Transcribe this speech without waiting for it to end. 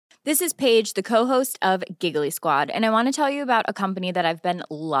This is Paige, the co-host of Giggly Squad, and I want to tell you about a company that I've been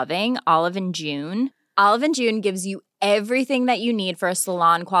loving, Olive & June. Olive & June gives you everything that you need for a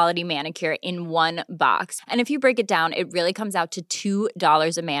salon-quality manicure in one box. And if you break it down, it really comes out to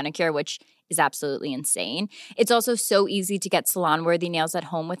 $2 a manicure, which is absolutely insane. It's also so easy to get salon-worthy nails at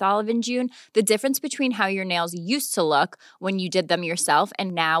home with Olive & June. The difference between how your nails used to look when you did them yourself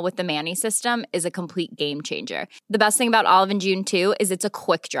and now with the Mani system is a complete game changer. The best thing about Olive & June, too, is it's a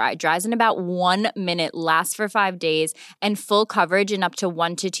quick dry. Dries in about 1 minute, lasts for 5 days, and full coverage in up to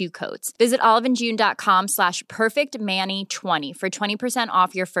 1 to 2 coats. Visit oliveandjune.com/perfectmani20 for 20%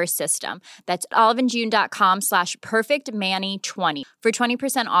 off your first system. That's oliveandjune.com/perfectmani20 for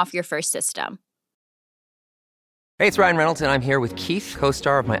 20% off your first system. Hey, it's Ryan Reynolds, and I'm here with Keith,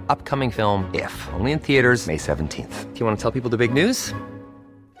 co-star of my upcoming film, If, only in theaters May 17th. Do you want to tell people the big news?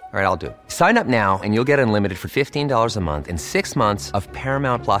 All right, I'll do it. Sign up now and you'll get unlimited for $15 a month and 6 months of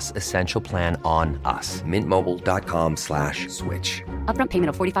Paramount Plus Essential Plan on us. MintMobile.com/switch. Upfront payment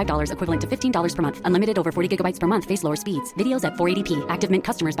of $45 equivalent to $15 per month. Unlimited over 40 gigabytes per month. Face lower speeds. Videos at 480p. Active Mint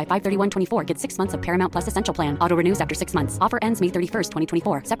customers by 531.24 get 6 months of Paramount Plus Essential Plan. Auto renews after 6 months. Offer ends May 31st,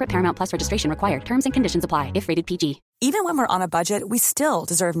 2024. Separate Paramount Plus registration required. Terms and conditions apply if rated PG. Even when we're on a budget, we still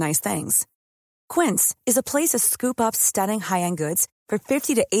deserve nice things. Quince is a place to scoop up stunning high-end goods for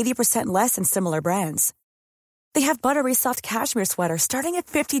 50 to 80% less than similar brands. They have buttery soft cashmere sweaters starting at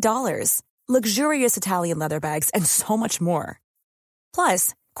 $50, luxurious Italian leather bags, and so much more.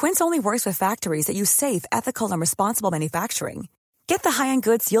 Plus, Quince only works with factories that use safe, ethical, and responsible manufacturing. Get the high-end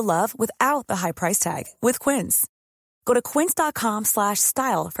goods you'll love without the high price tag with Quince. Go to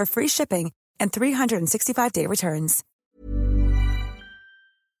quince.com/style for free shipping and 365-day returns.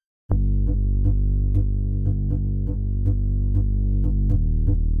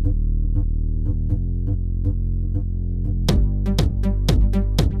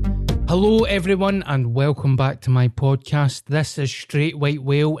 Hello everyone and welcome back to my podcast. This is Straight White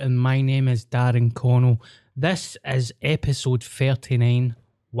Whale and my name is Darren Connell. This is episode 39.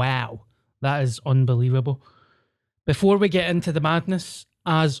 Wow, that is unbelievable. Before we get into the madness,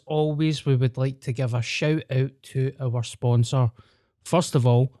 as always, we would like to give a shout out to our sponsor. First of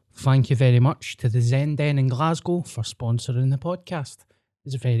all, thank you very much to the Zen Den in Glasgow for sponsoring the podcast.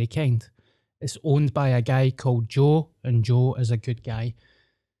 It's very kind. It's owned by a guy called Joe, and Joe is a good guy.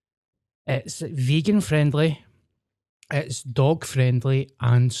 It's vegan friendly, it's dog friendly,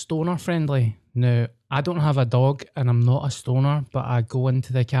 and stoner friendly. Now, I don't have a dog and I'm not a stoner, but I go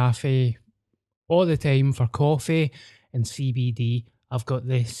into the cafe all the time for coffee and CBD. I've got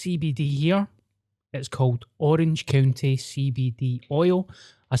the CBD here. It's called Orange County CBD oil.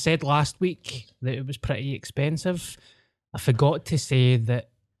 I said last week that it was pretty expensive. I forgot to say that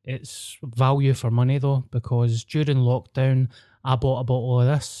it's value for money though, because during lockdown, I bought a bottle of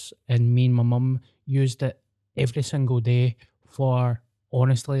this and me and my mum used it every single day for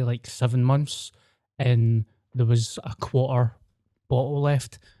honestly like 7 months, and there was a quarter bottle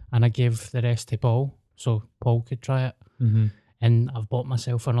left and I gave the rest to Paul so Paul could try it. Mm-hmm. And I've bought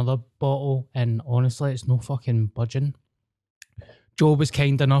myself another bottle and honestly it's no fucking budging. Joe was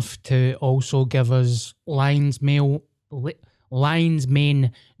kind enough to also give us Lion's Mane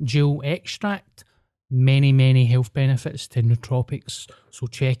Jewel Extract. Many health benefits to nootropics, so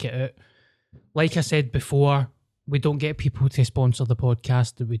check it out. Like I said before, we don't get people to sponsor the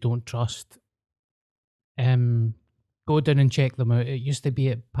podcast that we don't trust. Go down and check them out. It used to be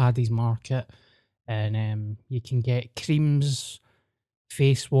at Paddy's Market, and you can get creams,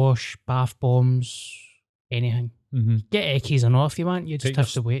 face wash, bath bombs, anything. Mm-hmm. Get Eckies or not if you want. You just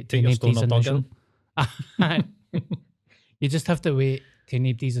have to wait to name these in the shop. You just have to wait to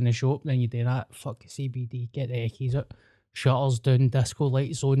name these in the shop, then you do that. Fuck CBD, get the Eckies out. Shutters down, disco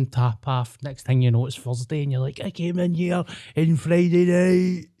lights on, tap off. Next thing you know, it's Thursday, and you're like, I came in here on Friday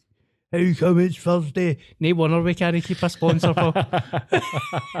night. How come it's Thursday? No wonder we can't keep a sponsor for.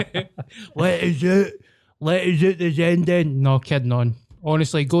 Let us out the Zen Den. No, kidding on.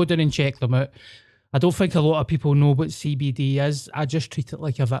 Honestly, go down and check them out. I don't think a lot of people know what CBD is. I just treat it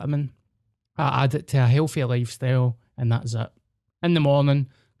like a vitamin. I add it to a healthy lifestyle, and that's it. In the morning,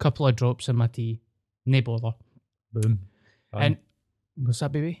 couple of drops in my tea. No bother. Boom. Done. And what's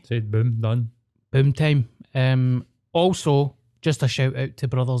that, baby? Said boom, done. Boom time. Also, just a shout out to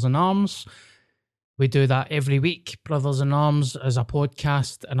Brothers in Arms. We do that every week. Brothers in Arms is a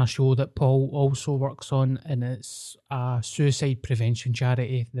podcast and a show that Paul also works on, and it's a suicide prevention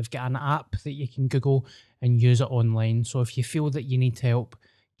charity. They've got an app that you can Google and use it online. So if you feel that you need help,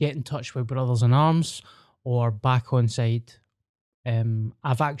 get in touch with Brothers in Arms or Back On Side.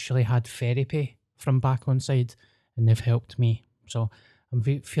 I've actually had therapy from Back On Side and they've helped me. So I'm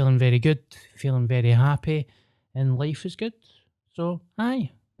feeling very good, feeling very happy, and life is good. So,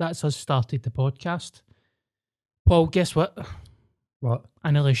 aye, that's us started the podcast. Paul, guess what? What?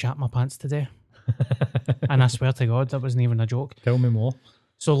 I nearly shat my pants today. And I swear to God, that wasn't even a joke. Tell me more.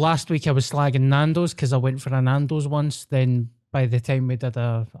 So last week I was slagging Nando's because I went for a Nando's once. Then by the time we did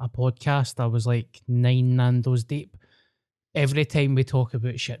a podcast, I was like 9 Nando's deep. Every time we talk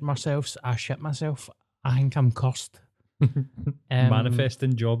about shitting ourselves, I shit myself. I think I'm cursed.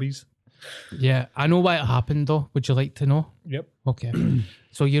 Manifesting jobbies. Yeah, I know what happened though. Would you like to know? Yep. Okay.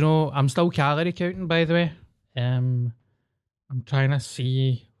 So, I'm still calorie counting, by the way. I'm trying to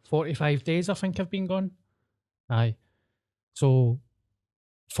see 45 days I think I've been gone. Aye. So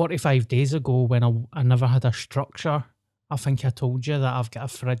 45 days ago when I never had a structure, I think I told you that I've got a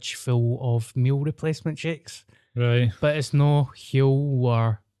fridge full of meal replacement shakes. Right. But it's no Huel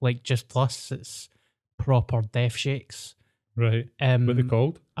or like just plus, it's proper death shakes. Right. What are they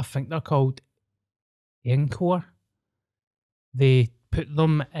called? I think they're called Encore. They put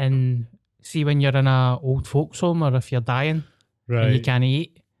them in, see when you're in a old folks home or if you're dying and you can't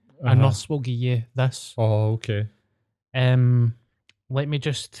eat, a nurse will give you this. Oh, okay. Let me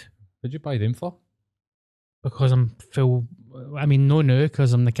just... What'd you buy them for? Because I'm full... I mean, no now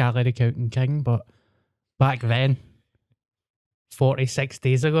because I'm the calorie counting king, but back then, 46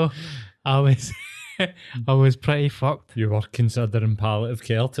 days ago, I was pretty fucked. You were considering palliative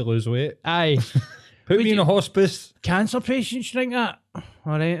care to lose weight. Aye. Put me in a hospice. Cancer patients drink that.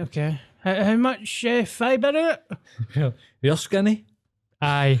 All right, okay. How much fibre in it? You're skinny.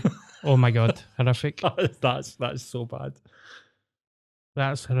 Aye. Oh my God, horrific. That's so bad.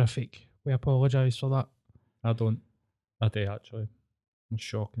 That's horrific. We apologise for that. I do actually. It's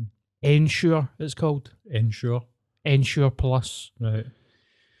shocking. Ensure, it's called. Ensure. Ensure Plus. Right.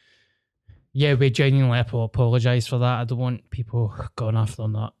 Yeah, we genuinely apologise for that. I don't want people going after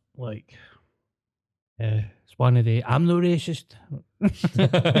on that. Like, it's one of the... I'm no racist.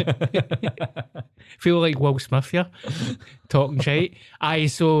 Feel like Will Smith here, talking shit. Aye,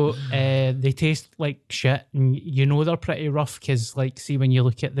 so they taste like shit, and they're pretty rough because, like, see when you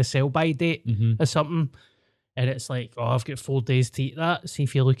look at the sell-by date or something, and it's like, oh, I've got 4 days to eat that. See,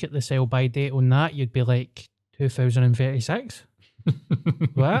 if you look at the sell-by date on that, you'd be like 2036.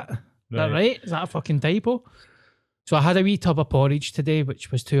 What? Is that right? Is that a fucking typo? So I had a wee tub of porridge today,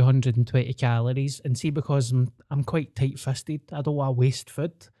 which was 220 calories. And see, because I'm quite tight-fisted, I don't want to waste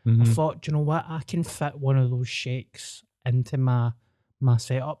food. I thought, do you know what? I can fit one of those shakes into my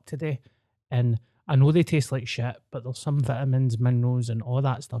setup today. And I know they taste like shit, but there's some vitamins, minerals, and all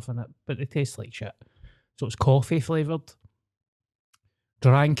that stuff in it. But they taste like shit. So it's coffee flavoured.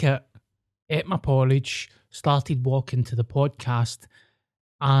 Drank it, ate my porridge, started walking to the podcast,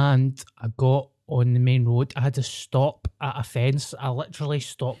 and I got on the main road. I had to stop at a fence. I literally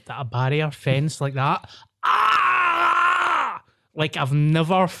stopped at a barrier fence like that. Ah! Like, I've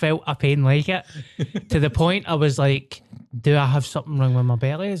never felt a pain like it. To the point I was like, do I have something wrong with my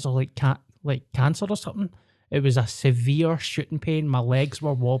belly? Is there like cancer or something? It was a severe shooting pain. My legs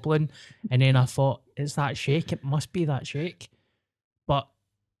were wobbling. And then I thought, it's that shake. It must be that shake. But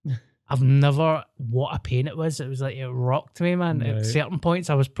I've never, what a pain it was. It was like, it rocked me, man. Right. At certain points,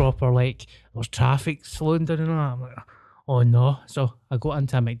 I was proper like, there was traffic slowing down and all that. I'm like, oh no. So I got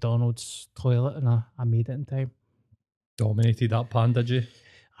into a McDonald's toilet and I made it in time. Dominated that pan, did you?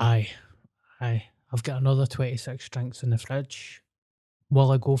 Aye. I've got another 26 drinks in the fridge.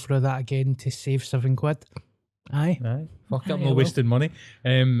 Will I go through that again to save £7? Aye. Fuck it, I'm Aye, not wasting money.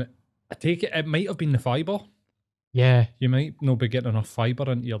 I take it might have been the fibre. Yeah. You might not be getting enough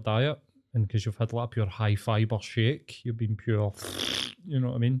fibre into your diet, and because you've had like a pure high fibre shake, you've been pure, you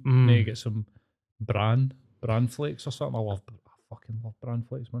know what I mean? Now you get some bran flakes or something. I fucking love bran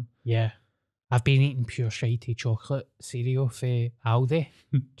flakes, man. Yeah. I've been eating pure shitey chocolate cereal for Aldi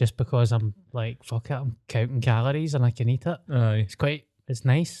just because I'm like, fuck it, I'm counting calories and I can eat it. Aye. It's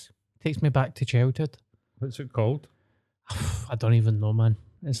nice. Takes me back to childhood. What's it called? I don't even know, man.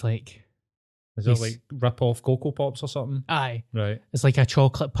 It's like... Is it like rip-off Cocoa Pops or something? Aye. Right. It's like a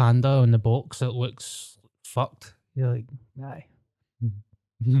chocolate panda on the box that looks fucked. You're like, aye.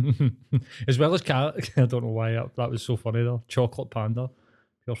 As well as I don't know why that was so funny though. Chocolate panda.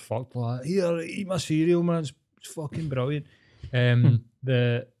 Pure fucked. Like, here, eat my cereal, man. It's fucking brilliant.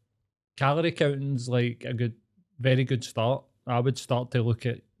 The calorie counting's like a very good start. I would start to look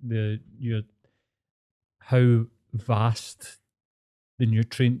at how vast the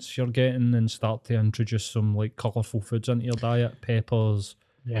nutrients you're getting and start to introduce some like colourful foods into your diet. Peppers,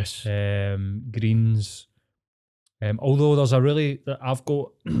 yes, greens. Although I've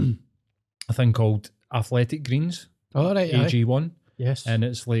got a thing called athletic greens. all right, AG1. Yes. And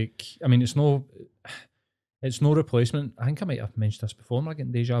it's like, I mean, it's no replacement. I think I might have mentioned this before, I'm not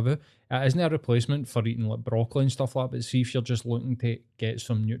getting deja vu. It isn't a replacement for eating like broccoli and stuff like that, but see if you're just looking to get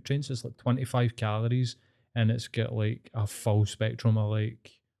some nutrients, it's like 25 calories and it's got like a full spectrum of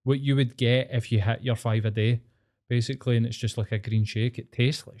like what you would get if you hit your 5 a day, basically, and it's just like a green shake. It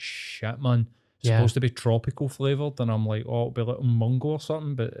tastes like shit, man. It's supposed to be tropical flavoured, and I'm like, oh, it'll be like mango or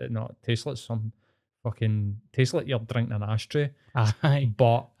something, but no, it tastes like some tastes like you're drinking an ashtray. Aye.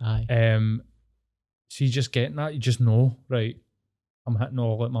 But Aye. so you just getting that, you just know, right, I'm hitting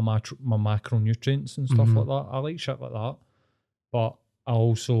all like my macronutrients and stuff like that. I like shit like that. But I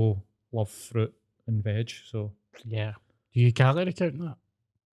also love fruit and veg, so Yeah. Do you calorie count that?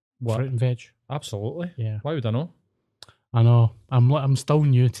 what? Fruit and veg? Absolutely. Yeah. Why would I know? I know. I'm still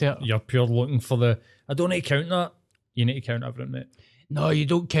new to it. You're pure looking for the, I don't need to count that. You need to count everything, mate. No, you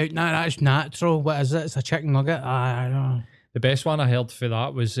don't count that. That's natural. What is it? It's a chicken nugget. I don't know. The best one I heard for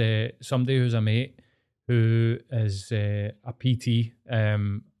that was somebody who's a mate who is a PT.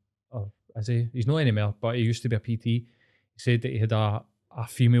 Or is he? He's not anymore, but he used to be a PT. He said that he had a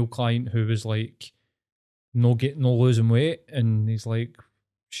female client who was like no losing weight, and he's like,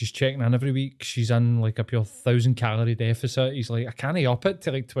 she's checking in every week. She's in like a pure 1,000 calorie deficit. He's like, I can't up it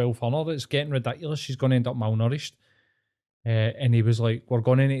to like 1,200. It's getting ridiculous. She's going to end up malnourished. And he was like, we're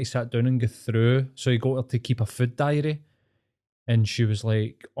going to need to sit down and go through. So he got her to keep a food diary. And she was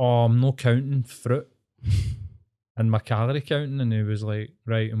like, oh, I'm not counting fruit and my calorie counting. And he was like,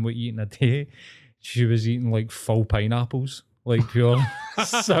 right, and what you eating a day? She was eating like full pineapples, like pure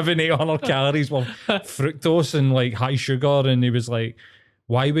 700-800 calories with fructose and like high sugar. And he was like,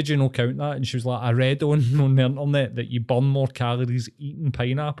 why would you not count that? And she was like, I read on the internet that you burn more calories eating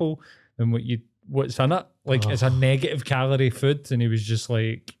pineapple than what's in it. Like it's a negative calorie food. And he was just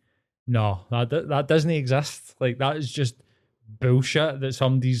like, no, that doesn't exist. Like that is just bullshit that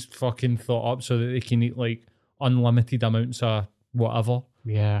somebody's fucking thought up so that they can eat like unlimited amounts of whatever.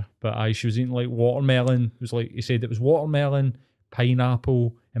 Yeah. But she was eating like watermelon. It was like, he said it was watermelon,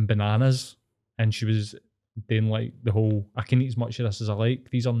 pineapple and bananas. And she was doing like the whole, I can eat as much of this as I like.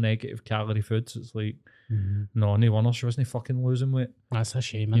 These are negative calorie foods. It's like, no wonder she wasn't fucking losing weight. That's a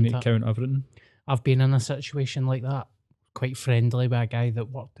shame. You need to count everything. I've been in a situation like that, quite friendly with a guy that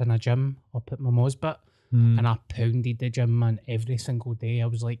worked in a gym up at my Mosbit, and I pounded the gym man every single day. I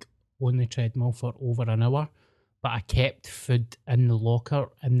was like on the treadmill for over an hour, but I kept food in the locker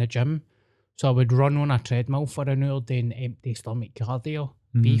in the gym. So I would run on a treadmill for an hour doing empty stomach cardio,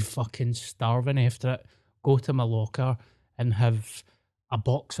 be fucking starving after it, go to my locker and have a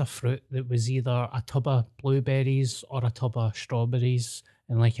box of fruit that was either a tub of blueberries or a tub of strawberries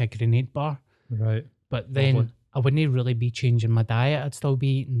and like a grenade bar. Right. But then I wouldn't really be changing my diet. I'd still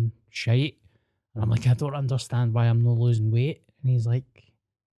be eating shite. And I'm like, I don't understand why I'm not losing weight. And he's like,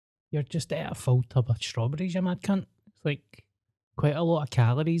 you're just at a full tub of strawberries, you mad cunt. It's like quite a lot of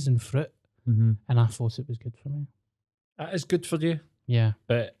calories and fruit. And I thought it was good for me. That is good for you. Yeah.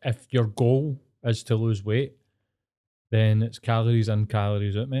 But if your goal is to lose weight, then it's calories in,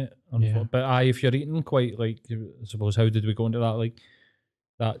 calories out, mate. Yeah. But if you're eating quite like, I suppose, how did we go into that? Like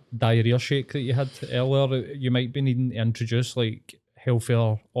that diarrhea shake that you had earlier, you might be needing to introduce like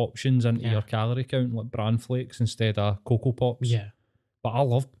healthier options into your calorie count, like bran flakes instead of Cocoa Pops. Yeah. But I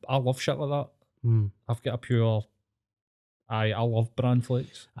love shit like that. I've got a pure, I love bran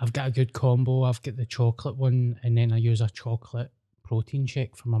flakes. I've got a good combo. I've got the chocolate one, and then I use a chocolate protein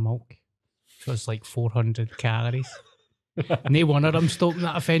shake for my milk. So it's like 400 calories. No one of them stopping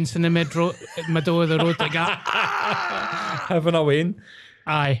at a fence in the middle of the road like that. Having a win.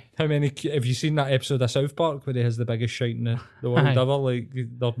 Aye. How many, have you seen that episode of South Park where he has the biggest shite in the world ever? Like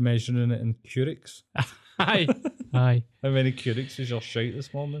they're measuring it in Curix. Aye. Aye. How many Curix is your shite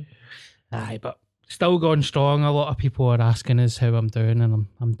this morning? Aye, but still going strong. A lot of people are asking us how I'm doing, and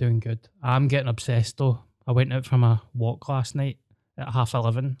I'm doing good. I'm getting obsessed though. I went out for my walk last night at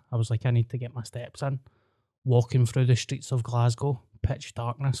 11:30. I was like, I need to get my steps in. Walking through the streets of Glasgow, pitch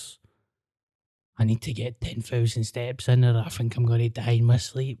darkness. I need to get 10,000 steps in, or I think I'm going to die in my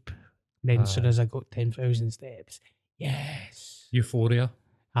sleep. Then as soon as I got 10,000 steps, yes. Euphoria.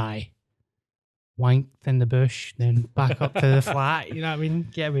 Aye. Wanked in the bush, then back up to the flat. You know what I mean?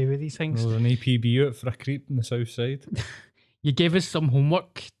 Get away with these things. There was an APB out for a creep in the south side. You gave us some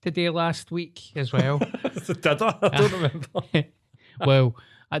homework today last week as well. Did I? I don't remember. Well,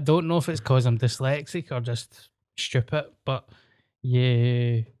 I don't know if it's because I'm dyslexic or just stupid, but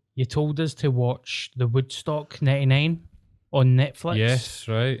you told us to watch the Woodstock 99 on Netflix. Yes,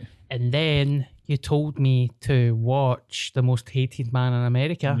 right. And then you told me to watch The Most Hated Man in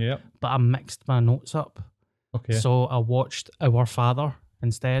America. Yep. But I mixed my notes up. Okay. So I watched Our Father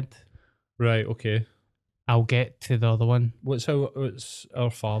instead. Right, okay. I'll get to the other one. What's Our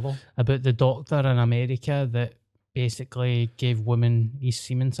Father? About the doctor in America that basically gave women his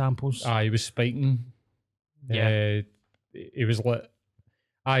semen samples. He was spiking. Yeah. He was like,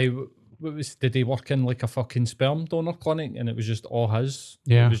 did he work in like a fucking sperm donor clinic and it was just all his?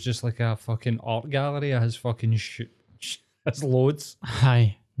 Yeah. It was just like a fucking art gallery of his fucking his loads.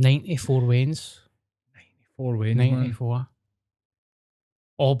 Hi. 94 veins. 4 veins, man. 94.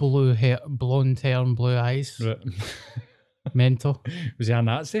 All blue hair, blonde hair and blue eyes. Right. Mental. Was he a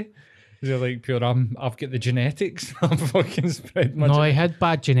Nazi? Was he like pure, I've got the genetics, I'm fucking spread my No, he had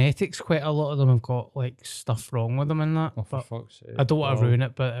bad genetics. Quite a lot of them have got like stuff wrong with them and that. Oh, for But fuck's sake. I don't want to ruin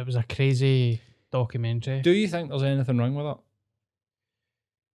it, but it was a crazy documentary. Do you think there's anything wrong with it?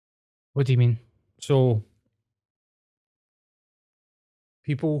 What do you mean? So,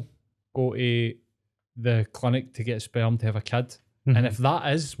 people go to the clinic to get sperm to have a kid. Mhm. And if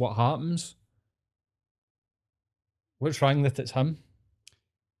that is what happens, what's wrong that it's him?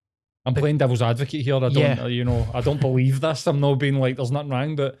 I'm playing devil's advocate here. I don't believe this. I'm not being like there's nothing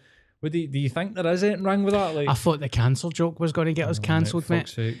wrong, but do you think there is anything wrong with that? Like, I thought the cancel joke was going to get us cancelled, mate.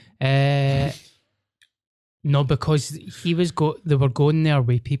 fuck's sake. No, because they were going there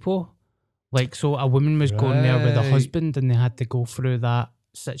with people. Like, so a woman was going there with a Right. husband and they had to go through that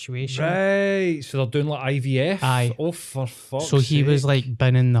situation. Right, so they're doing like IVF. Aye. Oh, for fuck's So he was sake. like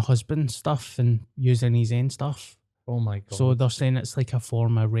binning the husband stuff and using his own stuff. Oh my god. So they're saying it's like a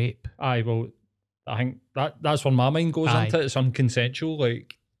form of rape. Aye, well, I think that's where my mind goes Aye. into it. It's unconsensual,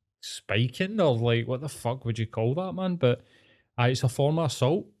 like spiking or like what the fuck would you call that, man? But it's a form of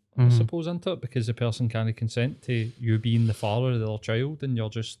assault, I Mhm. suppose, into it, because the person can't consent to you being the father of their child and you're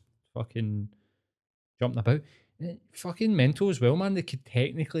just fucking jumping about. Fucking mental as well, man. They could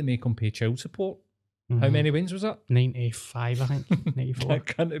technically make him pay child support. How Mhm. many wins was that? 95, I think. 94.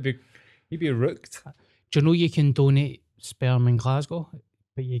 Can't it be? He'd be rooked. Do you know you can donate sperm in Glasgow,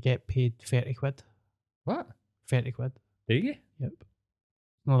 but you get paid 30 quid? What? 30 quid. Do you? Yep.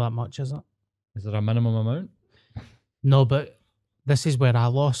 Not that much, is it? Is there a minimum amount? No, but this is where I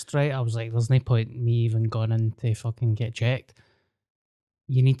lost, right? I was like, there's no point in me even going in to fucking get checked.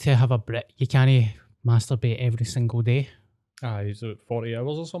 You need to have you can't masturbate every single day. Is it 40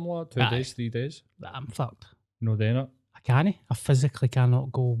 hours or something like that? 2 Aye. days, 3 days? I'm fucked. No doing it. I can't. I physically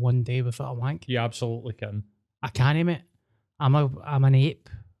cannot go one day without a wank. You absolutely can. I can't, mate. I'm an ape.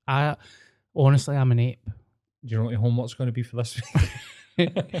 Honestly, I'm an ape. Do you know what your homework's going to be for this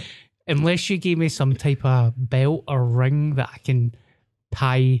week? Unless you gave me some type of belt or ring that I can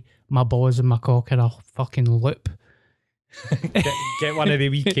tie my balls and my cock in a fucking loop. get one of the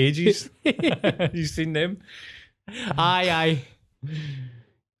wee cages. You seen them? Aye.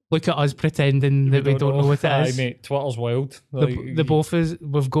 Look at us pretending that we don't know what it is. Aye, mate. Twitter's wild. Like, The both of us,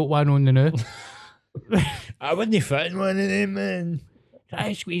 we've got one on the new. I wouldn't fit in one of them, man. Try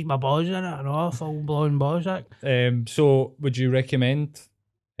to squeeze my balls in it and all, full blown balls. So, would you recommend?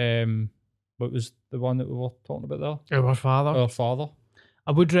 What was the one that we were talking about there? Our Father. Our Father.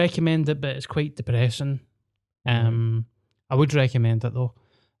 I would recommend it, but it's quite depressing. I would recommend it though.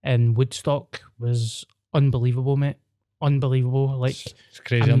 And Woodstock was unbelievable, mate. Unbelievable. Like, It's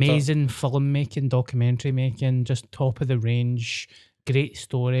crazy. isn't it? amazing film making, documentary making, just top of the range. Great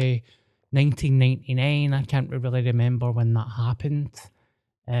story. 1999, I can't really remember when that happened.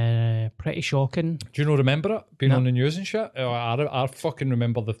 Pretty shocking. Do you remember it being No. on the news and shit? I fucking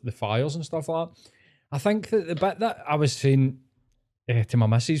remember the fires and stuff like that. I think that the bit that I was saying to my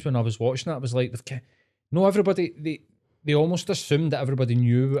missus when I was watching it, I was like, no, everybody, they almost assumed that everybody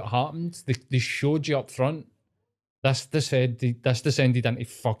knew what happened. They showed you up front. This descended into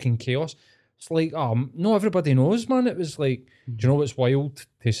fucking chaos. It's like, no, everybody knows, man. It was like, do you know what's wild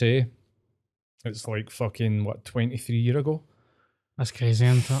to say? It's like fucking, 23 years ago? That's crazy,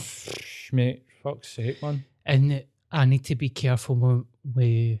 isn't it? Mate, fuck's sake, man. And I need to be careful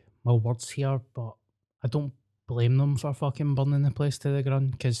with my words here, but I don't blame them for fucking burning the place to the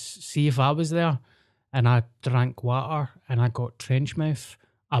ground. Because see, if I was there and I drank water and I got trench mouth,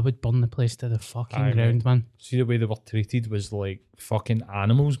 I would burn the place to the fucking Aye, ground, mate. man. See, the way they were treated was like fucking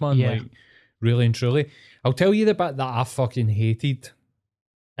animals, man. Yeah. Like, really and truly. I'll tell you the bit that I fucking hated.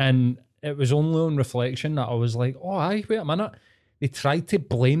 And it was only on reflection that I was like, oh, aye, wait a minute. They tried to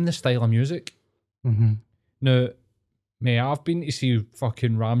blame the style of music. Mm-hmm. Now, mate, I've been to see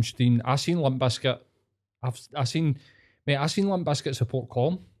fucking Rammstein. I seen Limp Bizkit. I seen Limp Bizkit support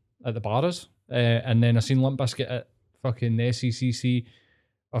Colm at the bars. And then I seen Limp Bizkit at fucking the SECC.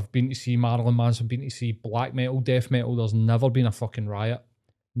 I've been to see Marilyn Manson. I've been to see black metal, death metal. There's never been a fucking riot.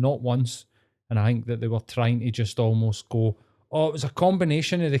 Not once. And I think that they were trying to just almost go, oh, it was a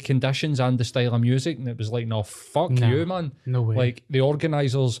combination of the conditions and the style of music. And it was like, no, fuck you, man. No way. Like, the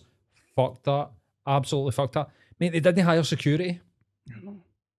organisers fucked that. Absolutely fucked that. Mate, they didn't hire security.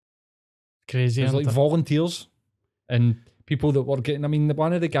 Crazy. It was like volunteers and people that were getting, I mean,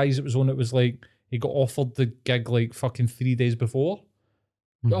 one of the guys that was on it was like, he got offered the gig like fucking 3 days before.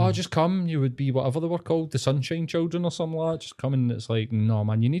 Oh, just come. You would be whatever they were called, the Sunshine Children or something like that. Just come, and it's like, no,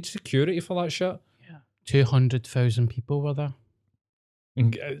 man, you need security for that shit. Yeah. 200,000 people were there.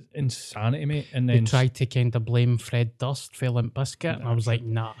 Insanity, mate. And They then tried to kind of blame Fred Durst for Limp Bizkit, and I was like,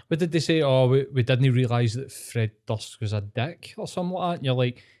 nah. But did they say, oh, we didn't realise that Fred Durst was a dick or something like that? And you're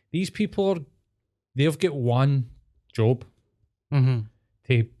like, these people they've got one job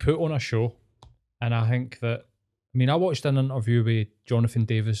to put on a show. And I think that, I mean, I watched an interview with Jonathan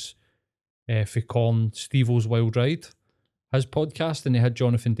Davis for Corn, Steve-O's Wild Ride, his podcast, and they had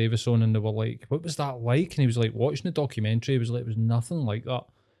Jonathan Davis on, and they were like, what was that like? And he was like, watching the documentary, he was like, it was nothing like that.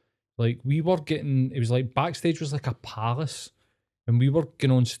 Like, we were getting, it was like, backstage was like a palace, and we were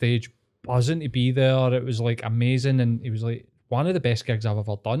getting on stage buzzing to be there. It was like amazing, and it was like one of the best gigs I've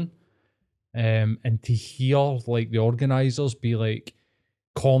ever done. And to hear like the organisers be like,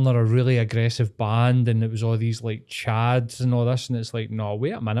 corner a really aggressive band, and it was all these like chads and all this, and it's like, no,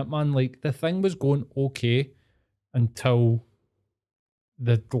 wait a minute, man. Like, the thing was going okay until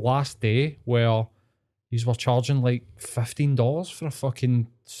the last day where these were charging like $15 for a fucking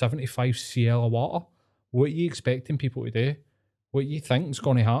 75 cl of water. What are you expecting people to do? What do you think is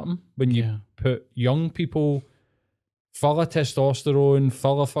going to happen when you put young people full of testosterone,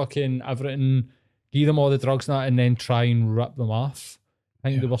 full of fucking everything, give them all the drugs and that, and then try and rip them off? I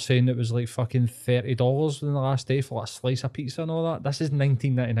think they were saying it was like fucking $30 in the last day for like a slice of pizza and all that. This is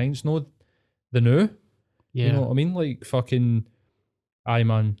 1999. It's not the new. Yeah. You know what I mean? Like, fucking, aye,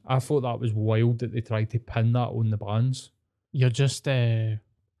 man. I thought that was wild that they tried to pin that on the bands. You're just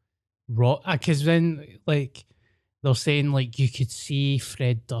raw, because then like they're saying like you could see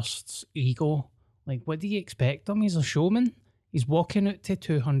Fred Durst's ego. Like, what do you expect him? He's a showman. He's walking out to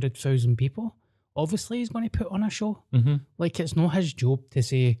 200,000 people. Obviously, he's going to put on a show. Like, it's not his job to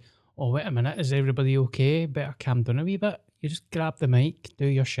say, oh, wait a minute, is everybody okay? Better calm down a wee bit. You just grab the mic, do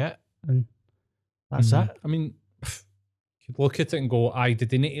your shit, and that's it. I mean, you could look at it and go, aye,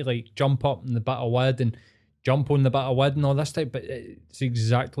 did they need to like jump up in the bit of wood and jump on the bit of wood and all this type? But it's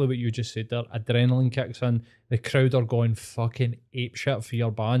exactly what you just said there. Adrenaline kicks in. The crowd are going fucking apeshit for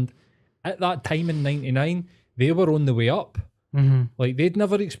your band. At that time in 99, they were on the way up. Like, they'd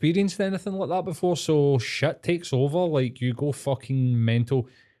never experienced anything like that before, so shit takes over. Like, you go fucking mental,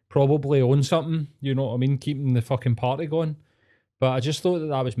 probably on something, you know what I mean, keeping the fucking party going. But I just thought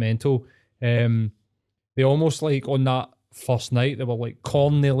that was mental. They almost, like, on that first night, they were like,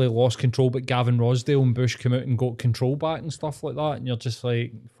 Korn nearly lost control, but Gavin Rossdale and Bush came out and got control back and stuff like that, and you're just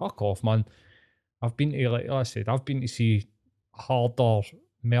like, fuck off, man. I've been to, like I said, I've been to see harder,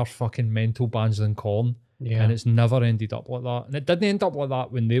 more fucking mental bands than Korn. Yeah. And it's never ended up like that. And it didn't end up like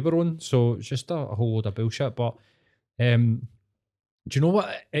that when they were on, so it's just a whole load of bullshit. But do you know what?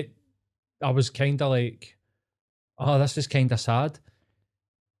 I was kind of like, oh, this is kind of sad.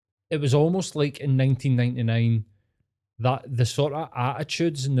 It was almost like in 1999 that the sort of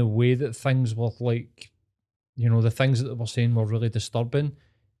attitudes and the way that things were like, you know, the things that they were saying were really disturbing,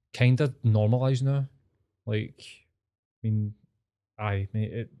 kind of normalised now. Like, I mean, aye,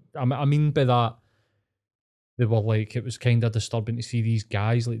 mate, I mean by that, they were like, it was kind of disturbing to see these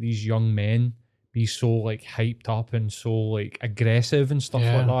guys, like these young men, be so like hyped up and so like aggressive and stuff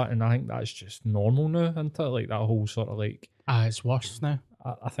like that. And I think that's just normal now, isn't it? Like that whole sort of like, it's worse now.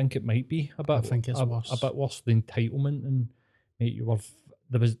 I think it might be a bit. I think it's worse. A bit worse. The entitlement, and mate,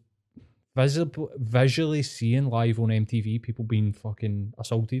 there was visually seeing live on MTV people being fucking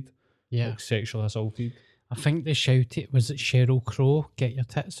assaulted, like sexually assaulted. I think they shouted, was it Sheryl Crow, get your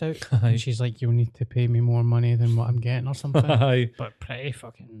tits out? And she's like, you'll need to pay me more money than what I'm getting or something. But pretty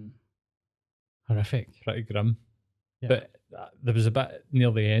fucking horrific. Pretty grim. Yeah. But there was a bit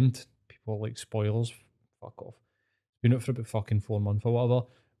near the end, people were like, spoilers, fuck off. Been out for about fucking 4 months or whatever,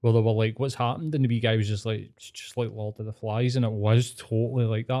 where they were like, what's happened? And the wee guy was just like, it's just like Lord of the Flies. And it was totally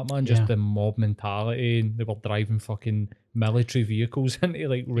like that, man. Just the mob mentality. And they were driving fucking military vehicles into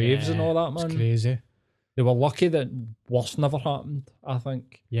like raves and all that, man. It's crazy. They were lucky that worse never happened, I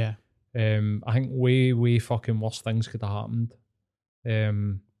think. Yeah. I think way fucking worse things could have happened.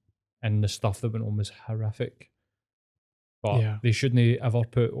 And the stuff that went on was horrific. But they shouldn't ever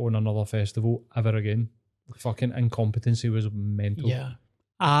put on another festival ever again. Fucking incompetency was mental. Yeah.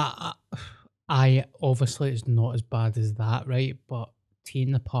 I obviously it's not as bad as that, right? But Tea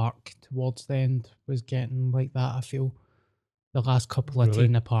in the Park towards the end was getting like that, I feel. The last couple of Tea Really?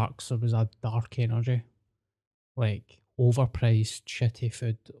 in the Parks, there was a dark energy. Like, overpriced, shitty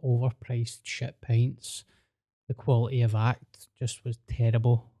food, overpriced shit pints. The quality of act just was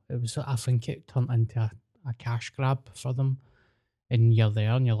terrible. It was, I think it turned into a cash grab for them. And you're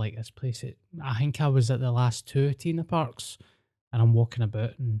there and you're like, this place, I think I was at the last two Tea in the Parks and I'm walking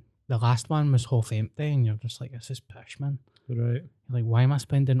about and the last one was half empty and you're just like, this is pish, man. Right. You're like, why am I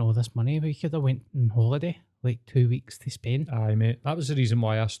spending all this money? We could have went on holiday, like 2 weeks to Spain. Aye, mate. That was the reason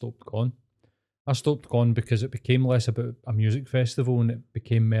why I stopped going. I stopped going because it became less about a music festival and it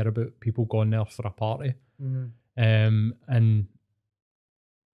became more about people going there for a party. And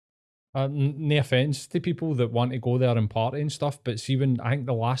no offence to people that want to go there and party and stuff, but see, when I think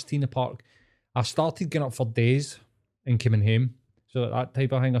the last Tea in the Park, I started getting up for days and coming home. So that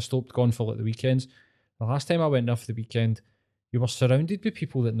type of thing, I stopped going for like the weekends. The last time I went there for the weekend, you were surrounded by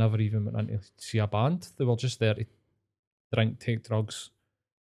people that never even went in to see a band. They were just there to drink, take drugs,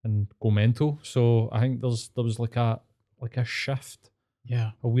 and go mental. So I think there was like a shift,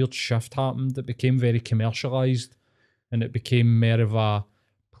 Yeah. a weird shift happened that became very commercialized, and it became more of a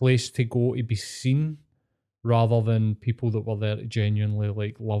place to go to be seen rather than people that were there to genuinely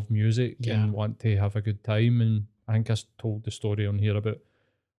like love music and want to have a good time. And I think I told the story on here about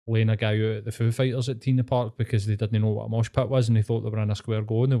laying a guy out at the Foo Fighters at Tea in the Park because they didn't know what a mosh pit was and they thought they were in a square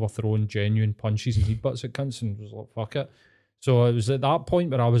go and they were throwing genuine punches and headbutts at cunts and was like, fuck it. So it was at that point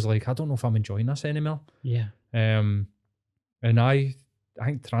where I was like, I don't know if I'm enjoying this anymore. Yeah. And I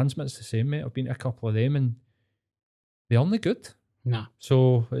think Transmit's the same, mate. I've been to a couple of them and they're only good. Nah.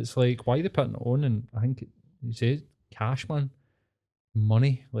 So it's like, why are they putting it on? And I think you say cash, man,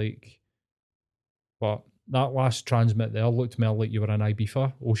 money, like. But that last Transmit there looked more like you were in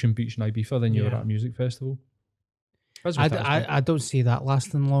Ibiza, Ocean Beach in Ibiza, than you were at a music festival. I don't see that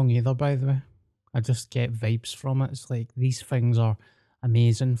lasting long either, by the way. I just get vibes from it. It's like these things are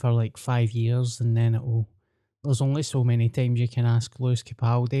amazing for like 5 years and then it will. There's only so many times you can ask Lewis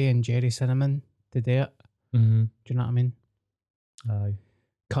Capaldi and Jerry Cinnamon to do it. Mm-hmm. Do you know what I mean? Aye.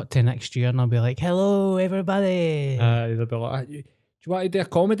 Cut to next year and I'll be like, hello, everybody. They'll be like, do you want to do a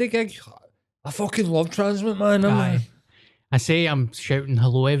comedy gig? I fucking love Transmit, man. Aye. I say I'm shouting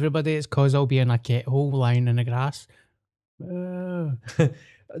hello, everybody. It's because I'll be in a kettle lying in the grass.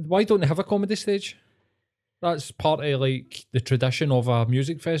 Why don't they have a comedy stage? That's part of like the tradition of a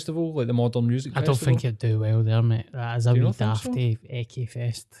music festival, like the modern music festival. I don't think it'd do well there, mate. That is a wee not think so? dafty ecky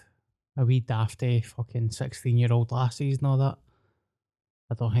fest. A wee dafty fucking 16-year-old lassies and all that.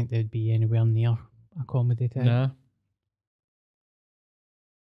 I don't think they'd be anywhere near a comedy type. Nah.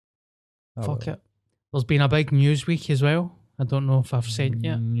 Fuck it. There's been a big news week as well. I don't know if I've sent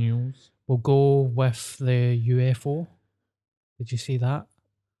yet. News. We'll go with the UFO. Did you see that?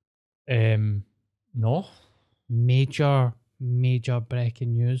 No. Major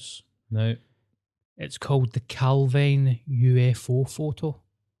breaking news. No. It's called the Calvine UFO photo.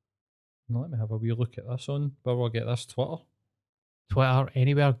 Let me have a wee look at this on. Where will I get this? Twitter,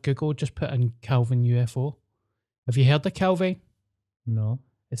 anywhere, Google, just put in Calvin UFO. Have you heard of Calvine? No.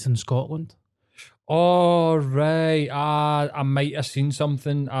 It's in Scotland. Oh, right. I might have seen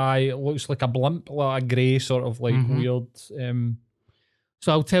something. It looks like a blimp, like a grey sort of like weird.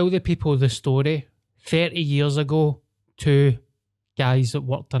 So I'll tell the people the story. 30 years ago, two guys that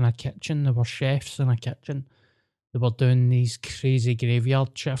worked in a kitchen, they were chefs in a kitchen. They were doing these crazy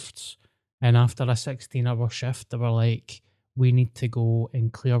graveyard shifts. And after a 16-hour shift, they were like, we need to go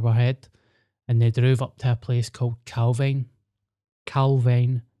and clear our head. And they drove up to a place called Calvine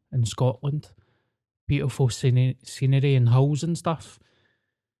in Scotland. Beautiful scenery and hills and stuff.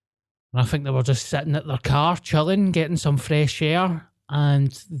 And I think they were just sitting at their car, chilling, getting some fresh air.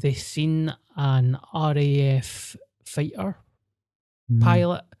 And they seen an RAF fighter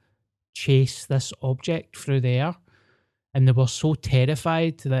pilot chase this object through the air. And they were so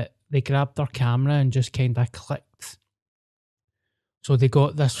terrified that they grabbed their camera and just kind of clicked. So they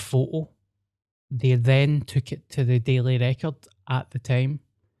got this photo. They then took it to the Daily Record at the time.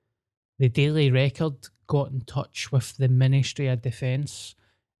 The Daily Record got in touch with the Ministry of Defence.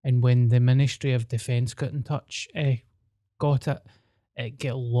 And when the Ministry of Defence got in touch, got it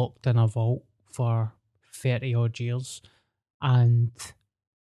got locked in a vault for 30 odd years. And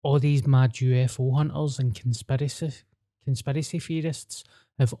all these mad UFO hunters and conspiracy theorists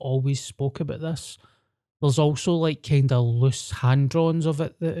have always spoke about this. There's also like kind of loose hand-drawings of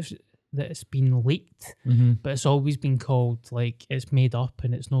it that it's been leaked, but it's always been called like it's made up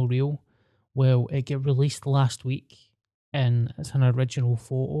and it's not real. Well, it got released last week and it's an original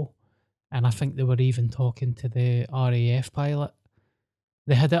photo, and I think they were even talking to the RAF pilot,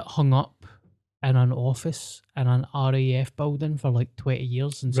 They had it hung up in an office in an RAF building for like 20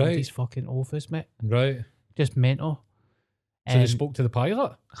 years in somebody's fucking office, mate. Right. Just mental. So they spoke to the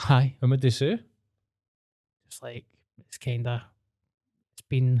pilot? Hi. And what did they say? It's like, it's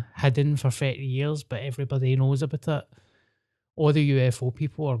been hidden for 30 years, but everybody knows about it. All the UFO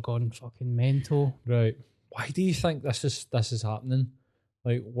people are gone fucking mental. Right. Why do you think this is happening?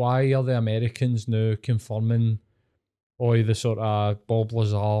 Like, why are the Americans now confirming all the sort of Bob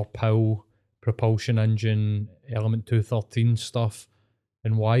Lazar pill propulsion engine element 213 stuff,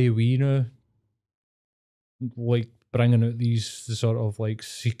 and why are we now like bringing out these sort of like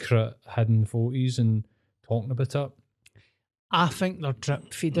secret hidden photos and talking about it? I think they're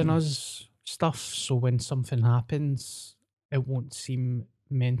drip feeding us stuff, so when something happens, it won't seem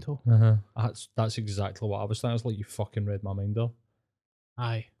mental. That's exactly what I was thinking. It's like you fucking read my mind there.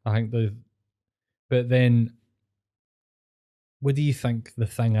 Aye. I think but then, what do you think the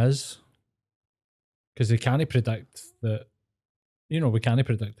thing is? Because they can't predict that, we can't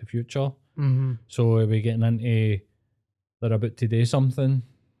predict the future. Mm-hmm. So are we getting into they're about to do something?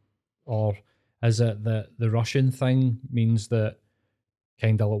 Or is it that the Russian thing means that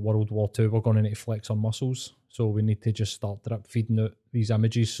kind of like World War II, we're going to need to flex our muscles? So we need to just start drip feeding out these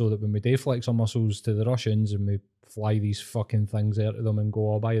images so that when we do flex our muscles to the Russians and we fly these fucking things out to them and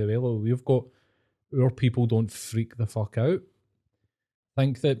go, oh, by the way, look, we've got our people don't freak the fuck out.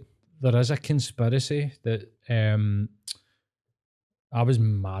 Think that there is a conspiracy that I was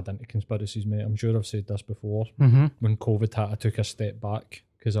mad into conspiracies, mate. I'm sure I've said this before. Mm-hmm. When COVID hit, I took a step back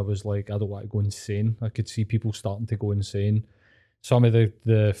because I was like, I don't want to go insane. I could see people starting to go insane. Some of the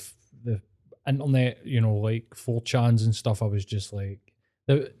internet, like 4chans and stuff, I was just like,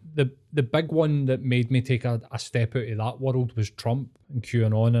 the big one that made me take a step out of that world was Trump and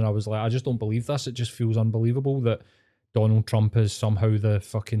QAnon, and I was like, I just don't believe this. It just feels unbelievable that Donald Trump is somehow the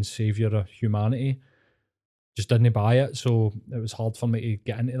fucking saviour of humanity. Just didn't buy it, so it was hard for me to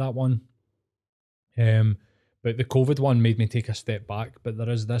get into that one. But the COVID one made me take a step back. But there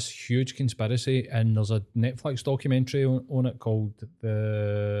is this huge conspiracy, and there's a Netflix documentary on it called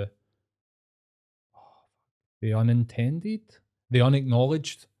the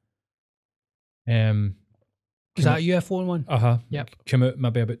Unacknowledged. Is that a UFO one? Yep. Came out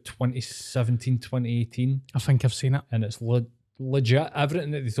maybe about 2017, 2018. I think I've seen it. And it's legit.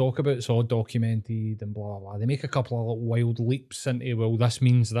 Everything that they talk about is all documented and blah, blah, blah. They make a couple of wild leaps into, well, this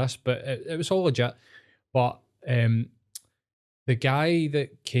means this, but it was all legit. But the guy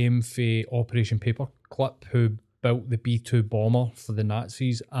that came for Operation Paperclip, who built the B-2 bomber for the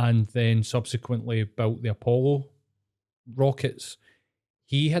Nazis and then subsequently built the Apollo rockets,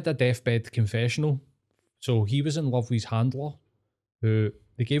 he had a deathbed confessional. So he was in love with his handler, who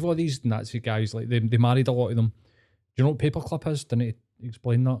they gave all these Nazi guys, like they married a lot of them. Do you know what paperclip is? Didn't it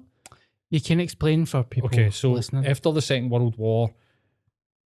explain that? You can explain for people listening. After the Second World War,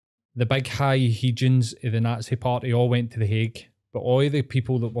 the big high hegians of the Nazi party all went to The Hague, but all the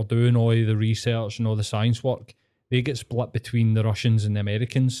people that were doing all the research and all the science work, they get split between the Russians and the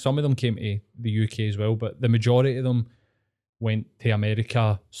Americans. Some of them came to the UK as well, but the majority of them went to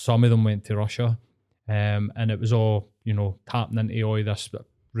America. Some of them went to Russia. And it was all, tapping into all this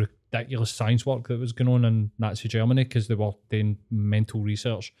ridiculous science work that was going on in Nazi Germany because they were doing mental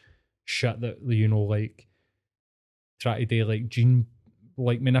research shit that, like, try to do, like, gene,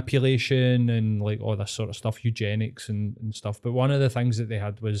 like, manipulation and, like, all this sort of stuff, eugenics and stuff. But one of the things that they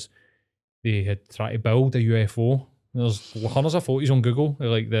had was they had tried to build a UFO. There's hundreds of photos on Google,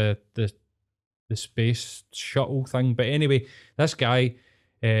 like, the space shuttle thing. But anyway, this guy...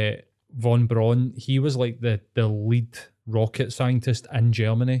 Von Braun, he was like the lead rocket scientist in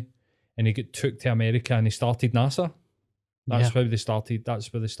Germany, and he got took to America and he started NASA. That's where they started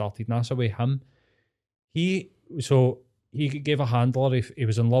NASA with him. He gave a handler. If he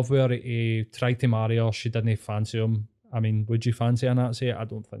was in love with her, he tried to marry her. She didn't fancy him. I mean, would you fancy a Nazi? I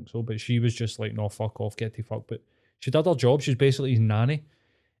don't think so. But she was just like, no, fuck off, get to fuck. But she did her job. She's basically his nanny.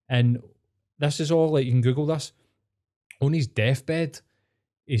 And this is all, like, you can Google this. On his deathbed,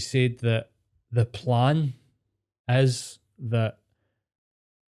 he said that the plan is that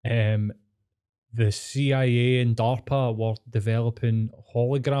the CIA and DARPA were developing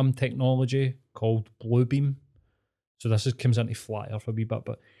hologram technology called Bluebeam. So this comes into flat earth a wee bit,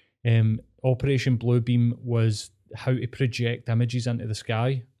 but Operation Bluebeam was how to project images into the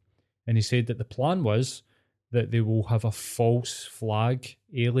sky. And he said that the plan was that they will have a false flag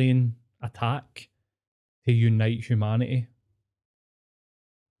alien attack to unite humanity.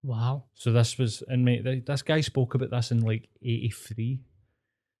 Wow. So this was, and mate, this guy spoke about this in like 83.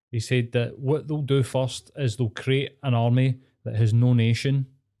 He said that what they'll do first is they'll create an army that has no nation,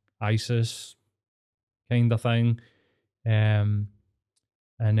 ISIS kind of thing. And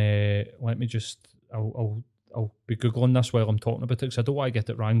let me just, I'll be googling this while I'm talking about it because I don't want to get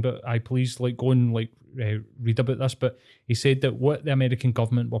it wrong. But please go and read about this. But he said that what the American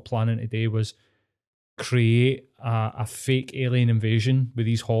government were planning today was create a fake alien invasion with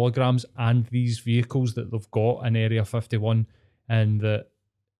these holograms and these vehicles that they've got in Area 51, and that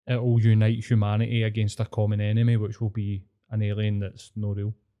it will unite humanity against a common enemy, which will be an alien that's no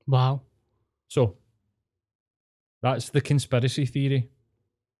real. Wow. So that's the conspiracy theory.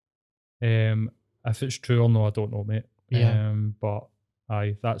 If it's true or not, I don't know, mate. Yeah. But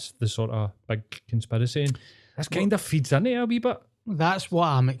that's the sort of big conspiracy. And this kind of feeds into it a wee bit. That's what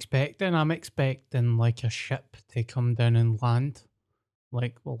I'm expecting. I'm expecting like a ship to come down and land.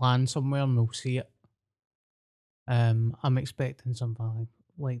 Like we'll land somewhere and we'll see it. I'm expecting something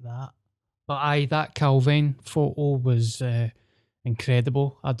like that. But that Calvin photo was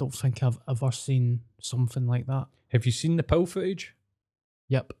incredible. I don't think I've ever seen something like that. Have you seen the pill footage?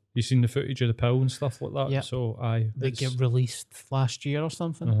 Yep. You seen the footage of the pill and stuff like that? Yep. So they get released last year or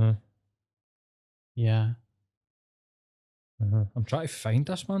something. Uh-huh. Yeah. Uh-huh. I'm trying to find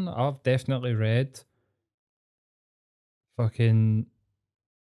this one. I've definitely read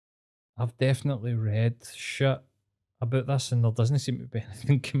shit about this, and there doesn't seem to be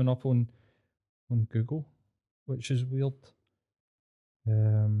anything coming up on Google, which is weird.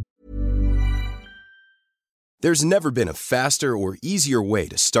 There's never been a faster or easier way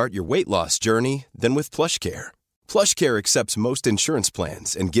to start your weight loss journey than with PlushCare. PlushCare accepts most insurance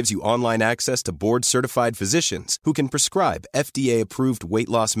plans and gives you online access to board-certified physicians who can prescribe FDA-approved weight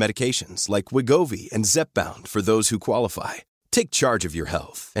loss medications like Wegovy and Zepbound for those who qualify. Take charge of your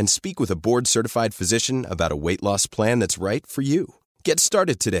health and speak with a board-certified physician about a weight loss plan that's right for you. Get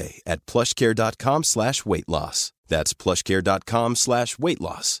started today at plushcare.com/weight-loss. That's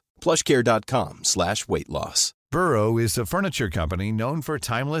plushcare.com/weight-loss. plushcare.com/weight-loss. Burrow is a furniture company known for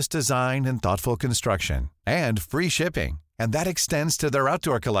timeless design and thoughtful construction, and free shipping, and that extends to their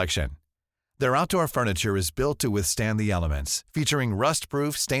outdoor collection. Their outdoor furniture is built to withstand the elements, featuring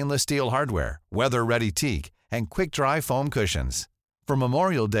rust-proof stainless steel hardware, weather-ready teak, and quick-dry foam cushions. For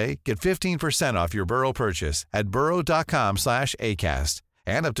Memorial Day, get 15% off your Burrow purchase at burrow.com/acast,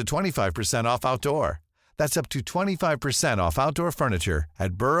 and up to 25% off outdoor. That's up to 25% off outdoor furniture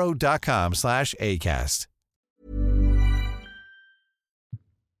at burrow.com/acast.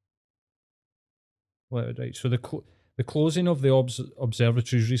 Right, so the closing of the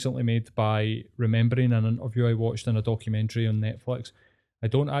observatory is recently made by remembering an interview I watched in a documentary on Netflix. I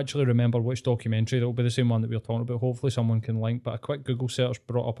don't actually remember which documentary. That'll be the same one that we were talking about. Hopefully someone can link, but a quick Google search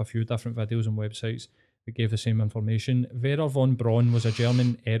brought up a few different videos and websites that gave the same information. Vera von Braun was a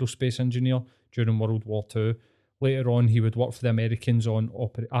German aerospace engineer during World War II. Later on, he would work for the Americans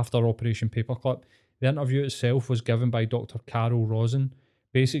after Operation Paperclip. The interview itself was given by Dr. Carol Rosen.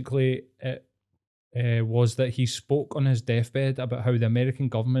 Basically, it was that he spoke on his deathbed about how the American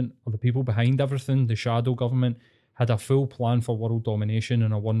government, or the people behind everything, the shadow government, had a full plan for world domination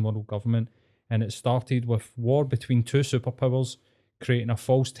and a one world government. And it started with war between two superpowers, creating a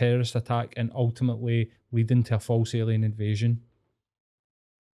false terrorist attack and ultimately leading to a false alien invasion.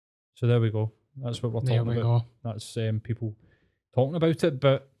 So there we go. That's what we're talking about. That's people talking about it,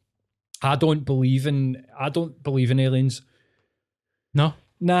 but I don't believe in aliens. No.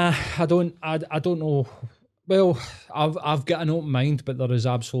 Nah, I don't know. Well, I've got an open mind, but there is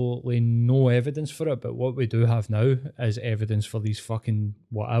absolutely no evidence for it. But what we do have now is evidence for these fucking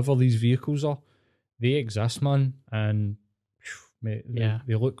whatever these vehicles are. They exist, man, and mate,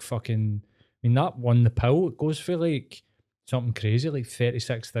 they look fucking. I mean, that one, the pill, it goes for like something crazy, like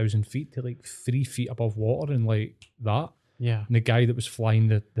 36,000 feet to like 3 feet above water, and like that. Yeah. And the guy that was flying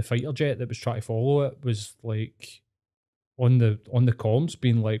the fighter jet that was trying to follow it was like on the comms,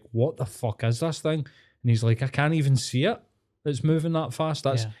 being like, "What the fuck is this thing?" And he's like, "I can't even see it. It's moving that fast."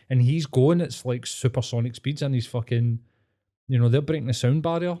 And he's going. It's like supersonic speeds, and he's fucking. They're breaking the sound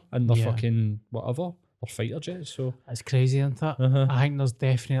barrier, and they're fucking whatever. They're fighter jets. So it's crazy, isn't it? Uh-huh. I think there's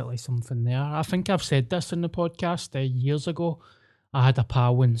definitely something there. I think I've said this in the podcast years ago. I had a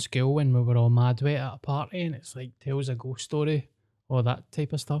pal in school when we were all mad with it at a party, and it's like tells a ghost story or that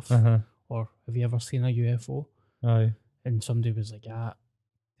type of stuff. Uh-huh. Or have you ever seen a UFO? Aye. And somebody was like,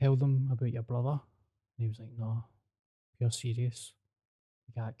 tell them about your brother. And he was like, no, you're serious.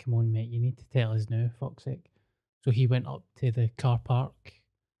 Like, come on, mate, you need to tell us now, fuck's sake. So he went up to the car park.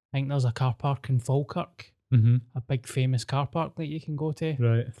 I think there's a car park in Falkirk, a big famous car park that you can go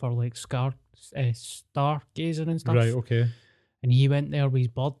to for like stargazing and stuff. Right, okay. And he went there with his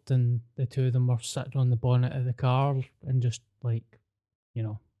bird, and the two of them were sitting on the bonnet of the car and just like, you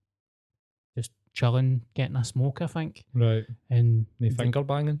know, just chilling, getting a smoke, I think. Right. And Any finger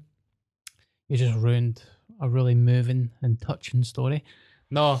banging? you just ruined a really moving and touching story.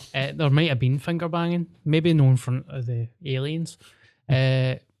 No, there might have been finger banging, maybe no in front of the aliens.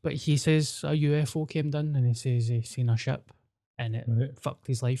 But he says a UFO came down and he says he seen a ship and it fucked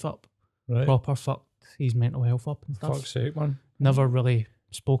his life up. Right. Proper fucked his mental health up and stuff. Fuck's sake, man. Never really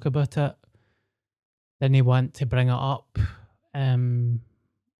spoke about it. Didn't he want to bring it up? And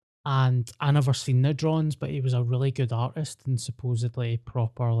I never seen the drawings, but he was a really good artist and supposedly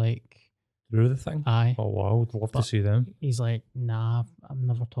proper, like... Drew the thing? Aye. Oh, wow. I'd love to see them. He's like, nah, I'm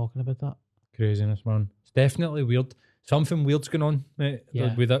never talking about that. Craziness, man. It's definitely weird. Something weird's going on, mate.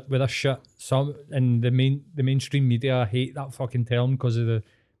 Yeah. With a shit. And the mainstream media hate that fucking term because of the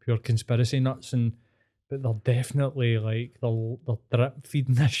pure conspiracy nuts, but they're definitely like they're drip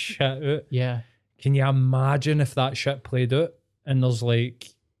feeding this shit out. Yeah. Can you imagine if that shit played out and there's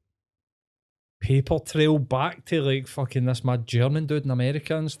like paper trail back to like fucking this mad German dude in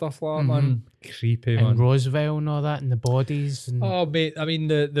America and stuff like that, man? Creepy, man. And Roswell and all that, and the bodies. And Oh, mate, I mean,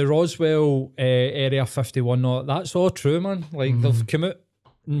 the Roswell Area 51, that's all true, man. Like, they've come out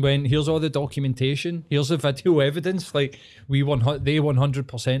and went, here's all the documentation, here's the video evidence. Like, they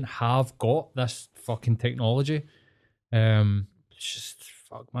 100% have got this fucking technology. It's just,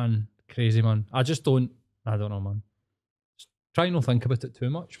 fuck, man, crazy, man. I don't know, man. Just try not to think about it too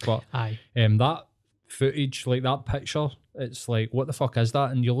much, but aye. that footage, like that picture, it's like, what the fuck is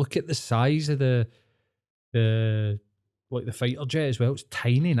that? And you look at the size of the fighter jet as well. It's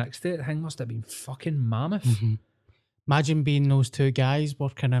tiny next to it. The thing must have been fucking mammoth. Imagine being those two guys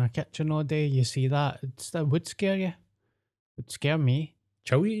working in a kitchen all day. You see that. It would scare you. It would scare me.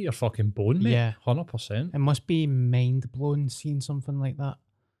 Chill you your fucking bone, mate. Yeah. 100%. It must be mind blowing seeing something like that.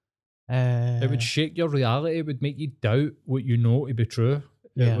 It would shake your reality. It would make you doubt what you know to be true.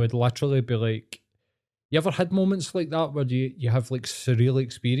 Yeah. It would literally be like, you ever had moments like that where you have like surreal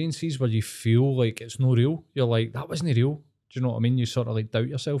experiences where you feel like it's not real? You're like, that wasn't real. Do you know what I mean? You sort of like doubt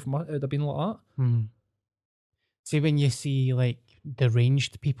yourself. It would have been like that. See, when you see like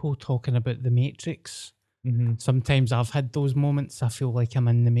deranged people talking about the Matrix, sometimes I've had those moments. I feel like I'm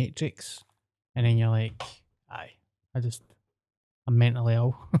in the Matrix. And then you're like, aye, I'm mentally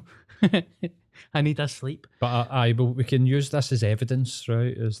ill. I need a sleep. But but we can use this as evidence,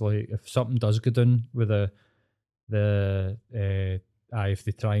 right? As like, if something does go down with if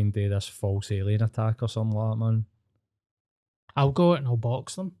they try and do this false alien attack or something like that, man. I'll go out and I'll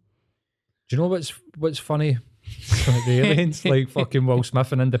box them. Do you know what's funny? The aliens, like fucking Will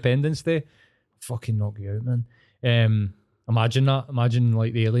Smith and Independence Day, fucking knock you out, man. Imagine that. Imagine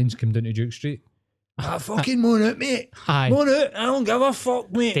like the aliens come down to Duke Street. I fucking moan out, mate. Aye. Moan out. I don't give a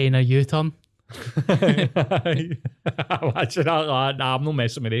fuck, mate. Stay in a U-turn. Imagine that. Like, nah, I'm not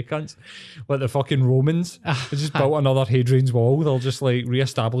messing with they cunts. Like the fucking Romans. They just built another Hadrian's Wall. They'll just like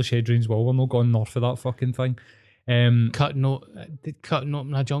re-establish Hadrian's Wall. We're not going north of that fucking thing. Cutting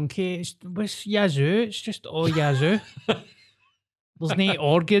open a junkie. What's Yazoo? It's just all Yazoo. There's no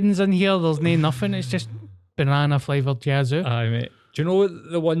organs in here. There's no nothing. It's just banana flavoured Yazoo. Aye, mate. Do you know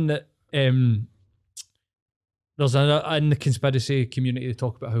the one that there's in the conspiracy community, they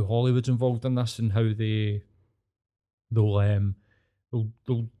talk about how Hollywood's involved in this and how they'll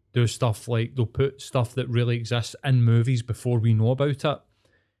do stuff like they'll put stuff that really exists in movies before we know about it. And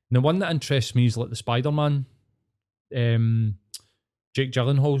the one that interests me is like the Spider-Man, Jake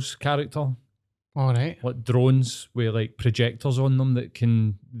Gyllenhaal's character. All right. Like drones with like projectors on them that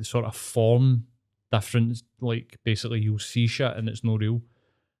can sort of form different, like basically you'll see shit and it's no real.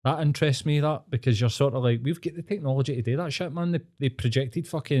 That interests me, that, because you're sort of like, we've got the technology to do that shit, man. They projected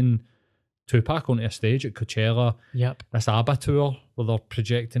fucking Tupac onto a stage at Coachella. Yep. This ABBA tour where they're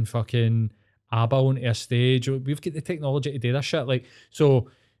projecting fucking ABBA onto a stage. We've got the technology to do this shit. Like,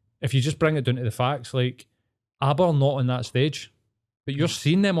 so if you just bring it down to the facts, like ABBA are not on that stage, but you're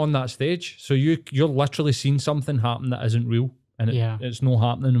seeing them on that stage. So you're literally seeing something happen that isn't real. And it's not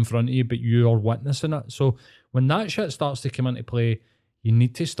happening in front of you, but you are witnessing it. So when that shit starts to come into play, you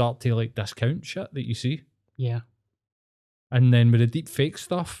need to start to like discount shit that you see. Yeah. And then with the deep fake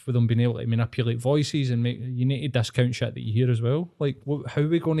stuff, with them being able to manipulate voices and you need to discount shit that you hear as well. Like, how are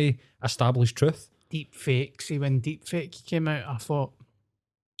we going to establish truth? Deep fake. See, when deep fake came out, I thought,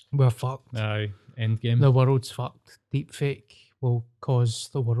 we're fucked. Aye, endgame. The world's fucked. Deep fake will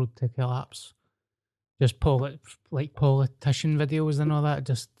cause the world to collapse. Just like politician videos and all that,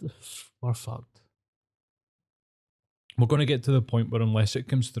 just, we're fucked. We're going to get to the point where unless it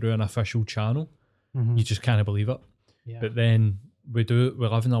comes through an official channel, you just can't believe it. Yeah. But then we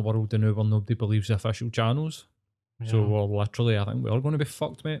live in a world now where nobody believes the official channels. So Yeah. we're literally, I think we are going to be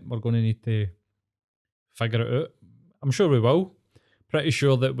fucked, mate. We're going to need to figure it out. I'm sure we will. Pretty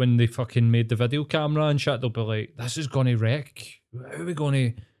sure that when they fucking made the video camera and shit, they'll be like, this is going to wreck. How are we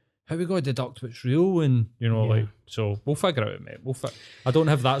going to deduct what's real? And, you know, Yeah. like, so we'll figure it out, mate. I don't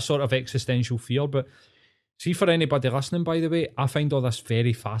have that sort of existential fear, but see, for anybody listening, by the way, I find all this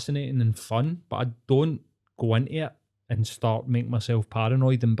very fascinating and fun, but I don't go into it and start making myself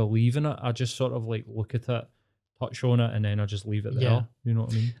paranoid and believe in it. I just sort of like look at it, touch on it, and then I just leave it there. Yeah. You know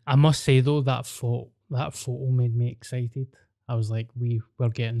what I mean? I must say though, that photo made me excited. I was like, we're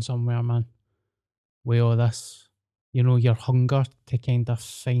getting somewhere, man. With all this, you know, your hunger to kind of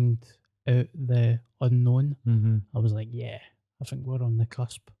find out the unknown. Mm-hmm. I was like, yeah, I think we're on the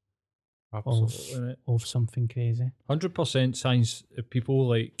cusp Absolutely, mate. of something crazy. 100% science. If people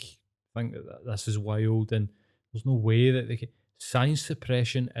like think that this is wild, and there's no way that they can. Science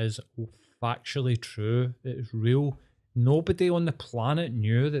suppression is factually true. It is real. Nobody on the planet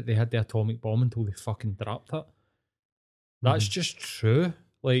knew that they had the atomic bomb until they fucking dropped it. That's just true.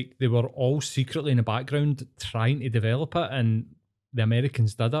 Like, they were all secretly in the background trying to develop it, and the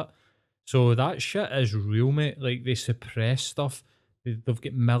Americans did it. So that shit is real, mate. Like, they suppress stuff. They've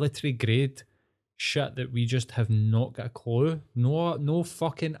got military grade shit that we just have not got a clue. No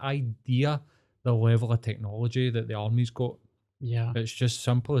fucking idea the level of technology that the army's got. Yeah. It's just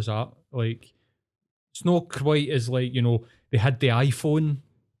simple as that. Like, it's not quite as like, you know, they had the iPhone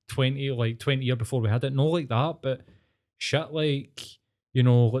 20 years before we had it. Not like that, but shit like, you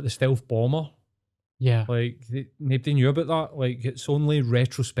know, like the stealth bomber. Yeah. Like, nobody knew about that. Like, it's only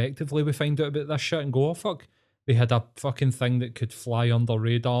retrospectively we find out about this shit and go, oh, fuck. They had a fucking thing that could fly under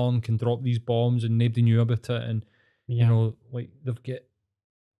radar and can drop these bombs, and nobody knew about it. And, Yeah. you know, like, they've got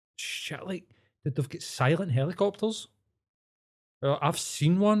shit like, they've got silent helicopters. I've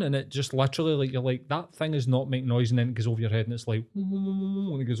seen one, and it just literally, like, you're like, that thing is not making noise, and then it goes over your head, and it's like,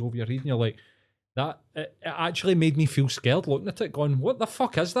 when it goes over your head, and you're like, it actually made me feel scared looking at it, going, what the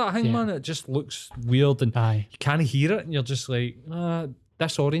fuck is that thing, Yeah. man? It just looks weird, and Aye. you can't hear it, and you're just like,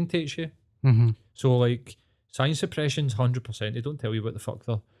 disorientates you. Mm-hmm. So, like, science suppression's 100%. They don't tell you what the fuck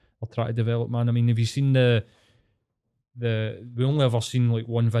they're trying to develop, man. I mean, have you seen we only ever seen, like,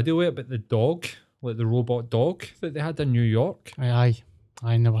 one video of it, but the dog, like the robot dog that they had in New York. Aye.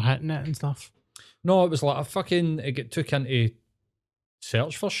 I never hitting it and stuff. No, it was like it got took into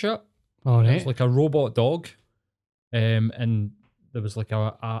search for shit. All It right. was like a robot dog. And there was like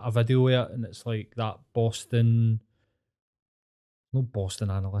a video of it, and it's like that not Boston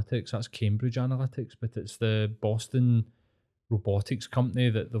Analytics, that's Cambridge Analytics, but it's the Boston robotics company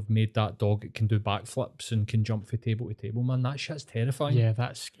that they've made that dog. It can do backflips and can jump from table to table, man. That shit's terrifying. Yeah,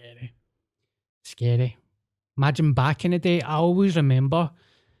 that's scary. Scary. Imagine back in the day, I always remember,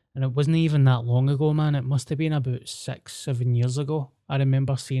 and it wasn't even that long ago, man. It must have been about 6-7 years ago. I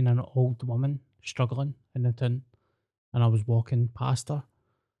remember seeing an old woman struggling in the town, and I was walking past her,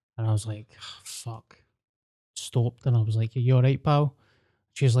 and I was like, fuck. Stopped, and I was like, are you alright, pal?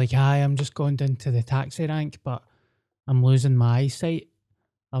 She was like, hi, I'm just going down to the taxi rank, but I'm losing my eyesight.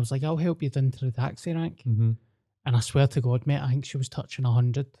 I was like, I'll help you down to the taxi rank. Mm-hmm. And I swear to God, mate, I think she was touching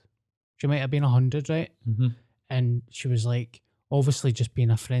 100. She might have been 100, right? Mm-hmm. And she was like, obviously just being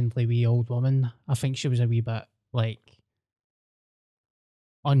a friendly wee old woman. I think she was a wee bit like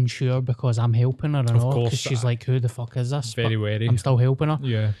unsure because I'm helping her and Of all. course, Because she's like, who the fuck is this? Very But wary. I'm still helping her.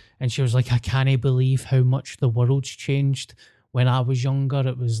 Yeah. And she was like, I can't believe how much the world's changed. When I was younger,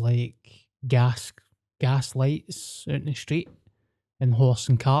 it was like gas lights out in the street and horse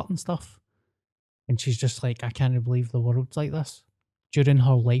and cart and stuff. And she's just like, I can't believe the world's like this during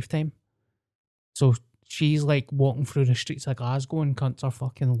her lifetime. So she's like walking through the streets of Glasgow and cunts are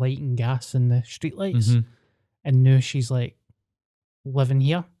fucking lighting gas in the street lights. Mhm. And now she's like living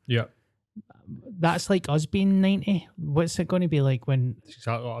here. Yeah. That's like us being 90. What's it going to be like when... That's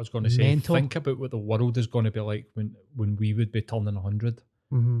exactly what I was going to say. Mental. Think about what the world is going to be like when we would be turning 100.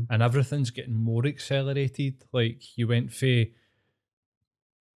 Mhm. And everything's getting more accelerated. Like, you went for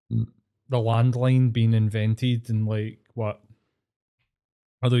the landline being invented and like, what?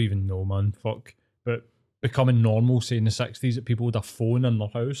 I don't even know, man. Fuck. But becoming normal, say in the 60s, that people had a phone in their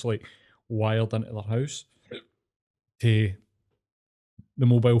house, like wired into their house, to the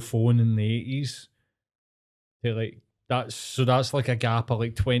mobile phone in the 80s, to like, that's like a gap of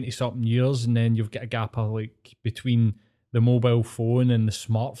like 20 something years, and then you've got a gap of like between the mobile phone and the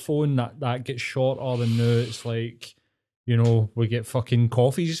smartphone that gets shorter, and now it's like, you know, we get fucking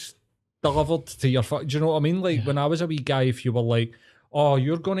coffees delivered to your do you know what I mean? Like, when I was a wee guy, if you were like, oh,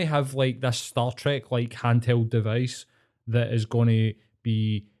 you're going to have like this Star Trek like handheld device that is going to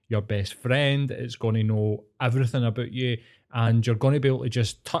be your best friend. It's going to know everything about you, and you're going to be able to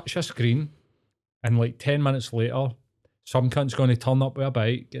just touch a screen, and like 10 minutes later, some cunt's going to turn up with a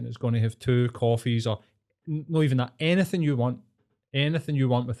bike, and it's going to have 2 coffees, or not even that, anything you want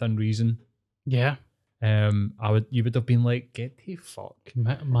within reason. Yeah. You would have been like, get the fuck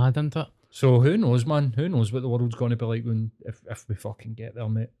Mad into it. So who knows, man? Who knows what the world's going to be like if we fucking get there,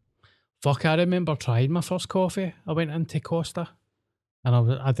 mate? Fuck, I remember trying my first coffee. I went into Costa and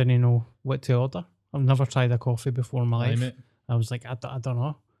I didn't know what to order. I've never tried a coffee before in my life. Mate. I was like, I don't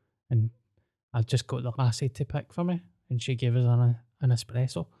know. And I just got the lassie to pick for me, and she gave us an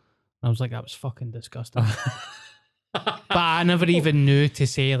espresso. And I was like, that was fucking disgusting. But I never even knew to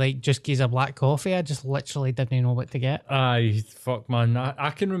say, like, just give a black coffee. I just literally didn't know what to get. Aye, fuck, man. I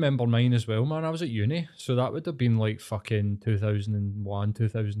can remember mine as well, man. I was at uni, so that would have been like fucking 2001,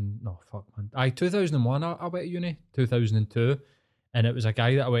 2000. No, fuck, man. Aye, 2001 I went to uni, 2002. And it was a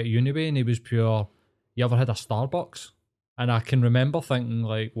guy that I went to uni with, and he was pure, you ever had a Starbucks? And I can remember thinking,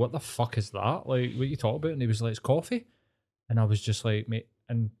 like, what the fuck is that? Like, what you talking about? And he was like, it's coffee. And I was just like, mate,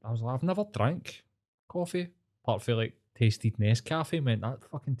 and I was like, I've never drank coffee. Apart from like tasted Nescafe, meant that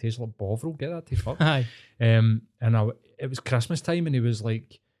fucking tastes like Bovril. Get that to fuck. Aye. And it was Christmas time, and he was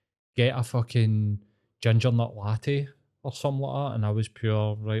like, get a fucking ginger nut latte or something like that. And I was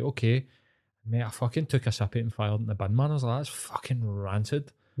pure, right, okay. Mate, I fucking took a sip of it and fired it in the bin, man. I was like, that's fucking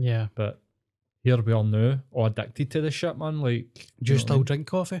rancid. Yeah. But here we are now, all addicted to this shit, man. Like, Do you still drink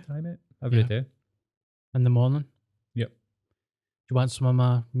coffee? Aye, mate. Every day. In the morning? Yep. Do you want some of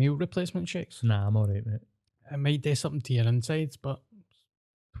my meal replacement shakes? Nah, I'm alright, mate. It might do something to your insides, but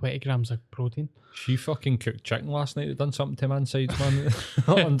 20 grams of protein. She fucking cooked chicken last night. It done something to my insides, man.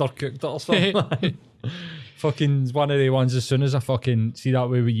 Undercooked it or something. Fucking one of the ones, as soon as I fucking see that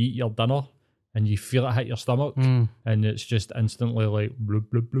way we eat your dinner and you feel it hit your stomach and it's just instantly like bloop,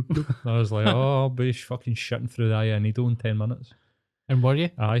 bloop, bloop, bloop. I was like, oh, bitch, fucking shitting through the eye of a needle in 10 minutes. And were you?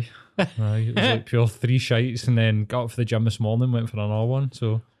 Aye. It was like pure 3 shites, and then got up for the gym this morning, went for another one.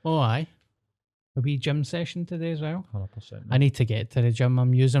 So, oh, aye. A wee gym session today as well. 100%. I need to get to the gym.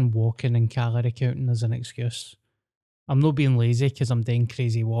 I'm using walking and calorie counting as an excuse. I'm not being lazy because I'm doing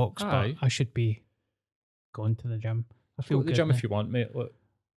crazy walks, Aye. but I should be going to the gym. I feel Go to the good gym now. if you want, mate. Look.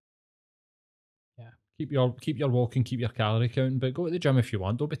 Yeah. Keep your walking, keep your calorie counting, but go to the gym if you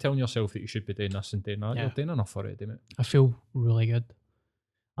want. Don't be telling yourself that you should be doing this and doing that. Yeah. You're doing enough already, mate. I feel really good.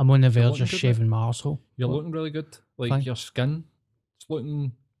 I'm on the verge looking of good, shaving my arsehole. You're looking really good. Like Thank- your skin, it's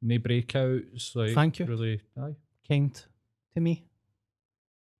looking no breakouts. Like, Thank you. Really, aye. Kind to me.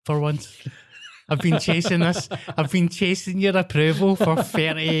 For once. I've been chasing this. I've been chasing your approval for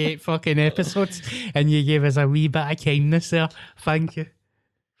 38 fucking episodes, and you gave us a wee bit of kindness there. Thank you.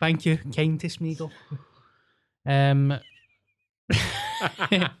 Thank you. Kind to Smeagol.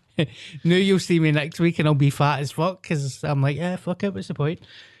 Knew you'll see me next week and I'll be fat as fuck because I'm like, yeah, fuck it, what's the point?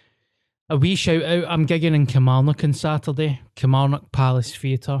 A wee shout out, I'm gigging in Kilmarnock on Saturday, Kilmarnock Palace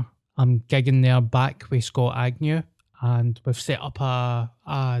Theatre. I'm gigging there back with Scott Agnew, and we've set up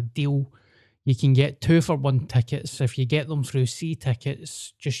a deal. You can get 2 for 1 tickets. If you get them through C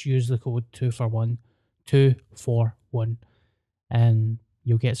Tickets, just use the code 2 for 1, 2 for 1, and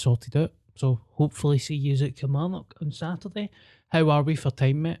you'll get sorted out. So hopefully see you at Kilmarnock on Saturday. How are we for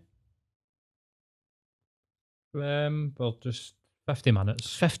time, mate? Well, just 50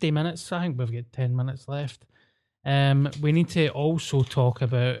 minutes. 50 minutes. I think we've got 10 minutes left. We need to also talk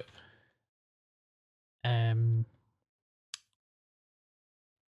about the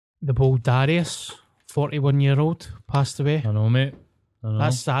bold Darius, 41-year-old, passed away. I know, mate. I know.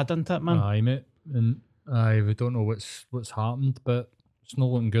 That's sad, isn't it, man? Aye, mate. And we don't know what's happened, but it's not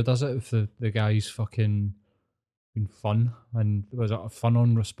looking good, is it? If the guy's fucking been fun, and was it a fun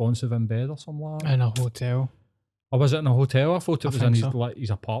unresponsive in bed or something like that? In a hotel. Or was it in a hotel? I thought it was in think his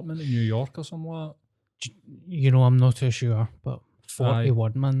apartment in New York or something like that. You know, I'm not too sure, but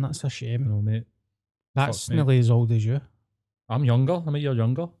 41, man, that's a shame. No, mate. That's Fuck me. nearly as old as you. I'm younger. I'm a year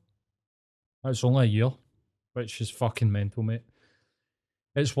younger. It's only a year, which is fucking mental, mate.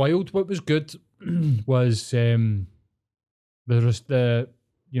 It's wild. What was good was there was the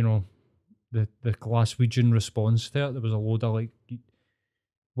Glaswegian response to it. There was a load of like.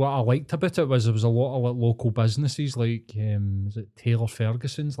 What I liked about it was there was a lot of like local businesses, like was it Taylor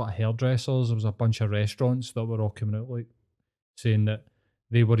Ferguson's, like hairdressers. There was a bunch of restaurants that were all coming out like saying that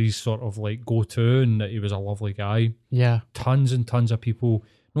they were his sort of like go-to and that he was a lovely guy. Yeah. Tons and tons of people,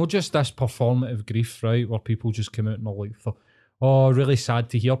 not just this performative grief, right, where people just come out and are like, really sad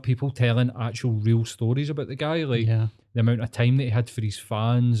to hear people telling actual real stories about the guy, like the amount of time that he had for his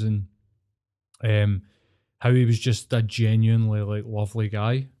fans and how he was just a genuinely like lovely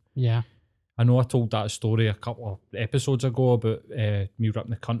guy. Yeah. I know I told that story a couple of episodes ago about me ripping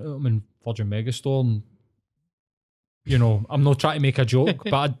the cunt out of him in Virgin Megastore, and you know, I'm not trying to make a joke,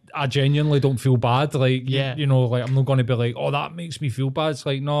 but I genuinely don't feel bad. Like, Yeah. you know, like I'm not going to be like, oh, that makes me feel bad. It's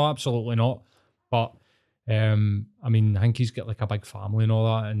like, no, absolutely not. But I mean, I think he's got like a big family and all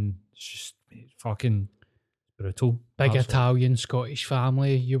that, and it's fucking brutal. Big Absolutely. Italian, Scottish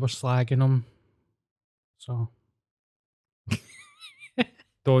family. You were slagging him. So.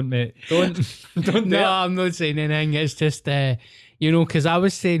 Don't, mate. Don't do No, it. I'm not saying anything. It's just, you know, because I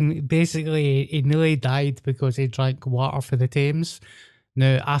was saying basically he nearly died because he drank water for the Thames.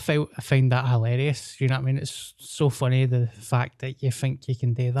 Now, I find that hilarious. You know what I mean? It's so funny, the fact that you think you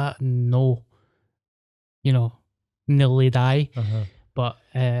can do that and no, you know, nearly die. Uh-huh. But,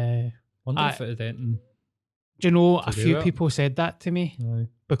 Wonder if it didn't. do you know, To a do few it. people said that to me. Aye.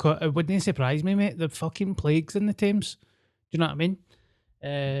 Because it wouldn't surprise me, mate. The fucking plagues in the Thames. Do you know what I mean?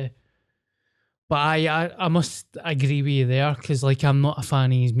 But I must agree with you there, because like I'm not a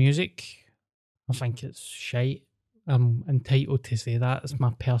fan of his music. I think it's shite. I'm entitled to say that. It's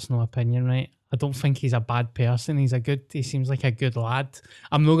my personal opinion, right? I don't think he's a bad person. He seems like a good lad.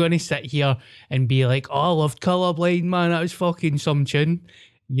 I'm not going to sit here and be like, oh, I loved Colourblind, man. That was fucking some tune.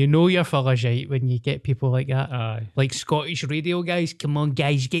 You know you're full of shite when you get people like that. Aye. Like Scottish radio guys. Come on,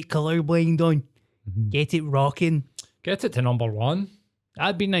 guys, get Colourblind on. Get it rocking. Get it to number one.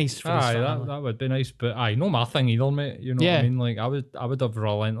 That'd be nice for his Aye, family. that would be nice. But aye, no my thing either, mate. You know what Yeah. I mean? Like I would have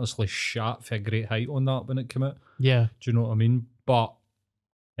relentlessly shat for a great height on that when it came out. Yeah. Do you know what I mean? But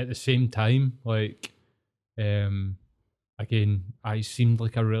at the same time, like, again, I seemed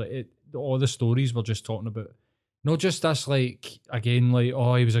like all the stories were just talking about, not just this, like, again, like,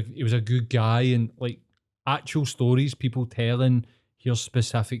 oh, he was a good guy, and like actual stories, people telling, here's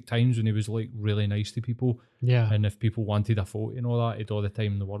specific times when he was like really nice to people, Yeah. and if people wanted a photo and all that, he'd all the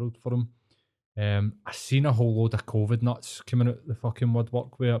time in the world for them. I seen a whole load of COVID nuts coming out the fucking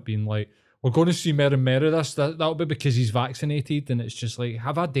woodwork with it being like, we're going to see more and more of this. That'll be because he's vaccinated, and it's just like,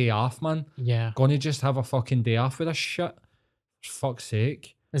 have a day off, man. Yeah. Gonna just have a fucking day off with this shit. For fuck's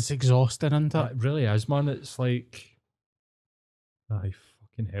sake. It's exhausting, isn't it? It really is, man. It's like, aye,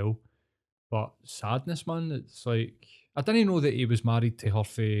 fucking hell. But sadness, man. It's like, I didn't know that he was married to her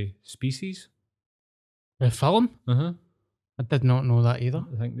for Species. The film? Uh-huh. I did not know that either.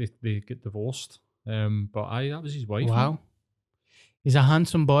 I think they get divorced. But aye, that was his wife. Man. Wow. He's a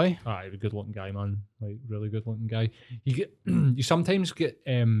handsome boy. Aye, a good looking guy, man. Like, really good looking guy. You get you sometimes get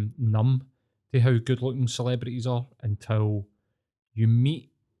numb to how good looking celebrities are until you meet,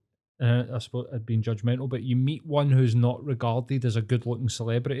 I suppose I'd been judgmental, but you meet one who's not regarded as a good looking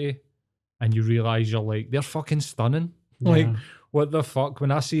celebrity, and you realise you're like, they're fucking stunning. Like, Yeah. what the fuck? When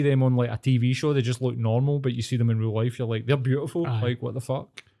I see them on like a TV show, they just look normal, but you see them in real life, you're like, they're beautiful. Aye. Like, what the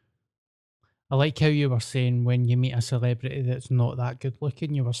fuck? I like how you were saying when you meet a celebrity that's not that good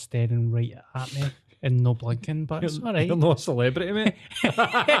looking, you were staring right at me and no blinking, but it's all right. You're not a celebrity, mate.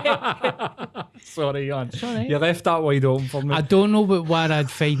 Sorry, Jan. It's all right. You left that wide open for me. I don't know what one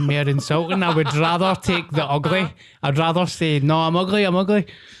I'd find more insulting. I would rather take the ugly. I'd rather say, no, I'm ugly, I'm ugly.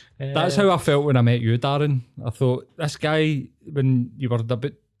 That's how I felt when I met you, Darren. I thought, this guy, when you were a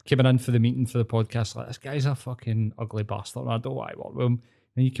bit coming in for the meeting for the podcast, like, this guy's a fucking ugly bastard. I don't want to work with him.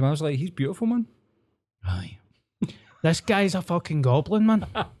 And you came out, I was like, he's beautiful, man. Aye. This guy's a fucking goblin, man.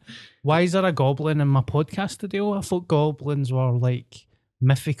 Why is there a goblin in my podcast studio? I thought goblins were like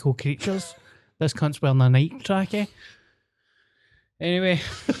mythical creatures. This cunt's wearing a night tracky. Anyway.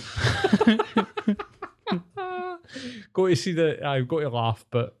 Got to see I've got to laugh,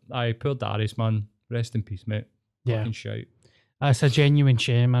 but poor Darius, man. Rest in peace, mate. Yeah. Fucking shout. It's a genuine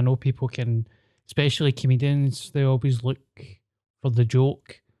shame. I know people can, especially comedians, they always look for the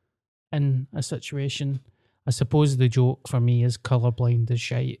joke in a situation. I suppose the joke for me is colourblind is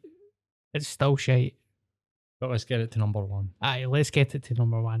shite. It's still shite. But let's get it to number one. Aye, let's get it to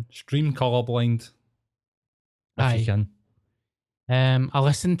number one. Stream Colourblind. If you can. I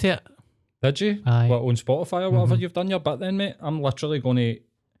listened to it. Did you? Aye. What, on Spotify or whatever you've done your bit then, mate? I'm literally going to,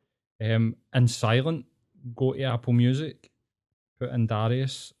 in silent, go to Apple Music, put in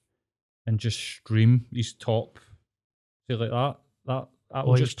Darius, and just stream his top. See, like that? That'll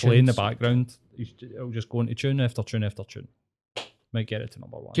All just his play in the tunes. background. It'll just go into tune after tune after tune. Might get it to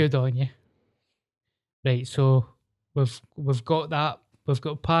number one. Good on you. Right, so we've got that. We've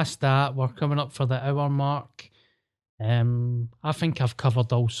got past that. We're coming up for the hour mark. I think I've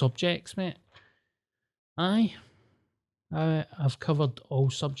covered all subjects, mate. Aye. I've covered all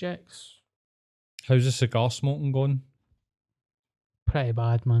subjects. How's the cigar smoking going? Pretty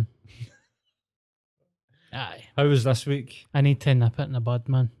bad, man. Aye. How was this week? I need to nip it in the bud,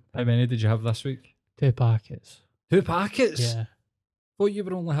 man. How many did you have this week? 2 packets. 2 packets? Yeah, Thought you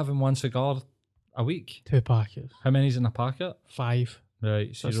were only having 1 cigar a week. 2 packets. How many's in a packet? 5.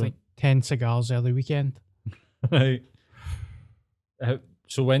 Right, So it's like 10 cigars every weekend. Right.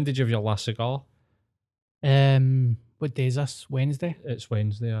 So when did you have your last cigar? What day is this? Wednesday? It's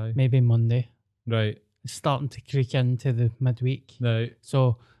Wednesday, aye. Maybe Monday. Right. It's starting to creak into the midweek. Right.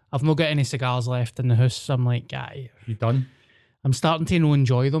 So I've not got any cigars left in the house. So I'm like, aye. You done? I'm starting to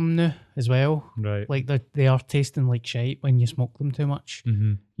enjoy them now as well. Right. Like they are tasting like shite when you smoke them too much.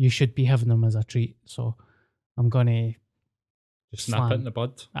 Mm-hmm. You should be having them as a treat. So I'm gonna Just snap it in the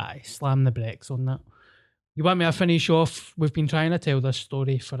bud. slam the brakes on that. You want me to finish off? We've been trying to tell this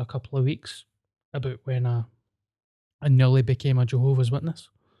story for a couple of weeks about when I nearly became a Jehovah's Witness.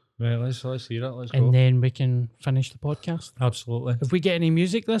 Right, let's hear it. Let's And go. then we can finish the podcast. Absolutely. If we get any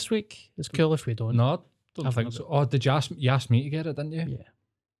music this week, it's cool if we don't. No, I don't Have think a so. Oh, did you ask me to get it, didn't you? Yeah.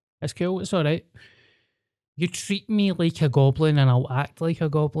 It's cool. It's all right. You treat me like a goblin and I'll act like a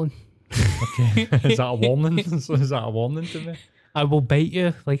goblin. Okay. Is that a warning? Is that a warning to me? I will bite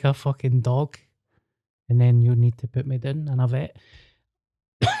you like a fucking dog. And then you need to put me down in a vet.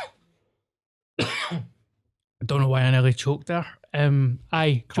 I don't know why I nearly choked there.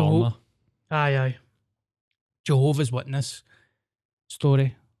 Aye. Karma. Aye. Jehovah's Witness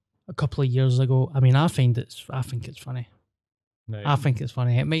story a couple of years ago. I mean, I think it's funny. Right. I think it's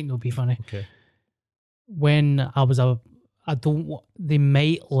funny. It might not be funny. Okay. When they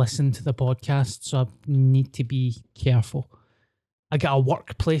might listen to the podcast, so I need to be careful. I got a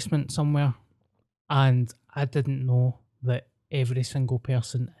work placement somewhere and I didn't know that every single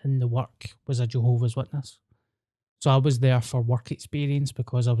person in the work was a Jehovah's Witness. So I was there for work experience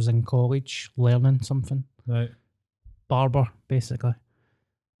because I was in college learning something. Right. Barber, basically.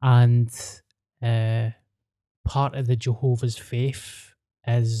 And part of the Jehovah's faith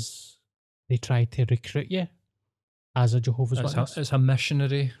is they try to recruit you as a Jehovah's Witness. It's a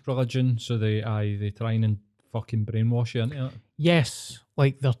missionary religion, so they try and fucking brainwash you into it. Yes,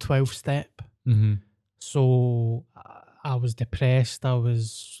 like their 12-step. Mm-hmm. So I was depressed, I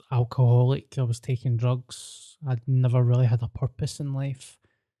was alcoholic, I was taking drugs. I'd never really had a purpose in life.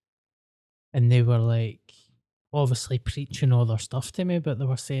 And they were like, obviously preaching all their stuff to me, but they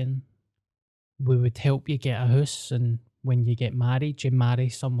were saying, we would help you get a house, and when you get married, you marry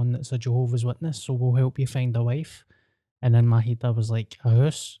someone that's a Jehovah's Witness, so we'll help you find a wife. And in my head, I was like, a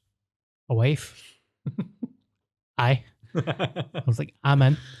house? A wife? Aye. I was like, I'm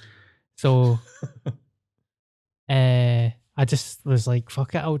in. So I just was like,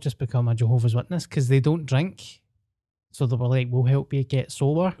 fuck it, I'll just become a Jehovah's Witness because they don't drink. So they were like, we'll help you get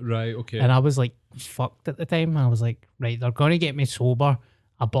sober. Right, okay. And I was like, fucked at the time. I was like, right, they're going to get me sober,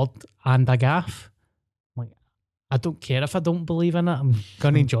 a bird and a gaff. I'm like, I don't care if I don't believe in it. I'm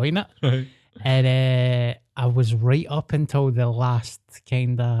going to join it. Right. And I was right up until the last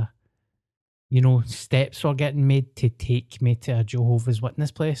kind of, steps were getting made to take me to a Jehovah's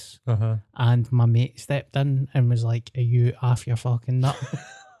Witness place. Uh-huh. And my mate stepped in and was like, are you off your fucking nut?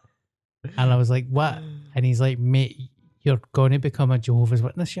 And I was like, what? And he's like, mate, you're going to become a Jehovah's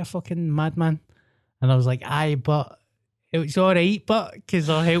Witness, you fucking madman. And I was like, aye, but it's all right, but because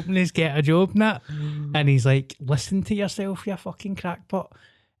they're helping us get a job and that. And he's like, listen to yourself, you fucking crackpot.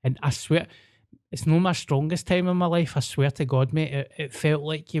 And I swear, it's not my strongest time in my life. I swear to God, mate, it felt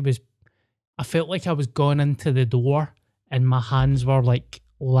like I felt like I was going into the door and my hands were like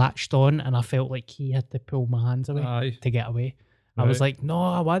latched on and I felt like he had to pull my hands away to get away. I was like, no,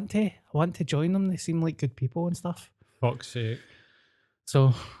 I want to join them. They seem like good people and stuff. Fuck's sake.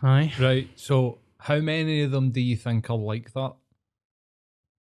 So, aye. Right, so how many of them do you think are like that?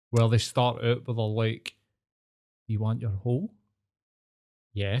 Well, they start out with like, you want your hole?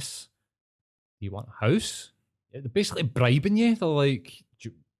 Yes. Do you want a house? Yeah, they're basically bribing you. They're like,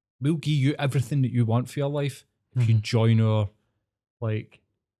 we'll give you everything that you want for your life if you join our, like,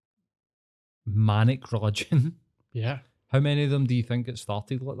 manic religion. Yeah. How many of them do you think it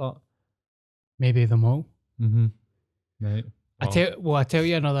started like that? Maybe them all. Mm-hmm. Right. I tell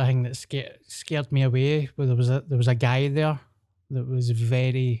you another thing that scared me away. Well, there was a guy there that was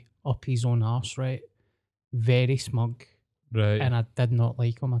very up his own arse, right? Very smug. Right. And I did not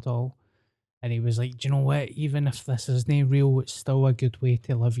like him at all. And he was like, do you know what? Even if this isn't real, it's still a good way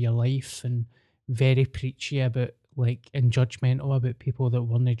to live your life. And very preachy about, like, and judgmental about people that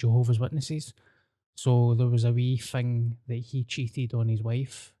weren't Jehovah's Witnesses. So there was a wee thing that he cheated on his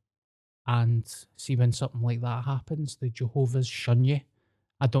wife. And see, when something like that happens, the Jehovah's shun you.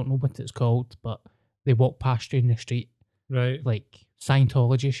 I don't know what it's called, but they walk past you in the street. Right. Like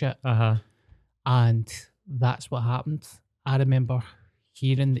Scientology shit. Uh-huh. And that's what happened. I remember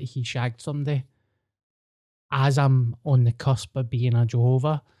hearing that he shagged somebody as I'm on the cusp of being a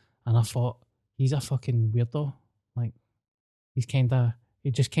Jehovah, and I thought, he's a fucking weirdo. Like, he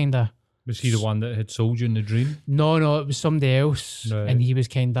just kind of... Was he the one that had sold you in the dream? No, it was somebody else, Right. and he was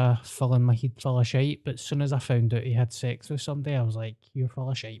kind of filling my head full of shite, but as soon as I found out he had sex with somebody, I was like, you're full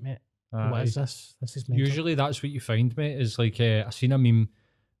of shite, mate. What is this? This is mental. Usually that's what you find, mate, is like, I seen a meme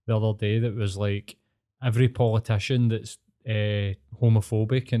the other day that was like, every politician that's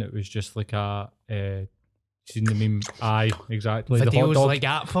homophobic, and it was just like seen the meme? Aye, exactly. Videos the hot dog, like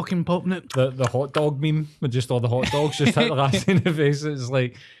that fucking popping up. the hot dog meme with just all the hot dogs just hit the last in the face. It's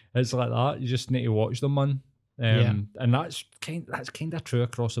like that. You just need to watch them, man. And that's kind of true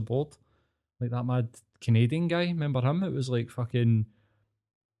across the board. Like that mad Canadian guy, remember him? It was like fucking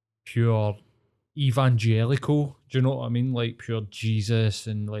pure evangelical. Do you know what I mean? Like pure Jesus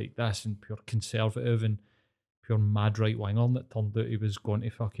and like this, and pure conservative and pure mad right winger that turned out he was going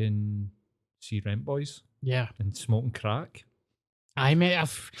to fucking see Rent Boys. Yeah. And smoking crack. I may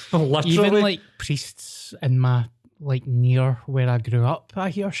have Literally. even like priests in my like near where I grew up. I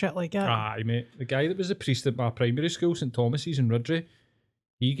hear shit like that. Aye, mate. The guy that was a priest at my primary school, St Thomas's in Ridley,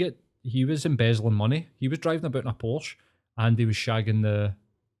 he was embezzling money. He was driving about in a Porsche, and he was shagging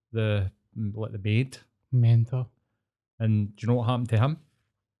the maid. Mental. And do you know what happened to him?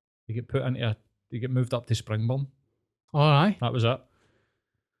 He get moved up to Springburn. All right. That was it.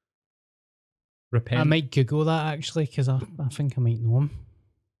 Repent. I might Google that actually, because I think I might know him.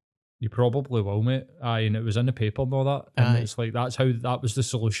 You probably will, mate. Aye, and it was in the paper and all that. And it's like, that was the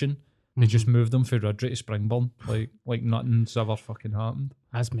solution. They just moved them from Ridley to Springburn. Like nothing's ever fucking happened.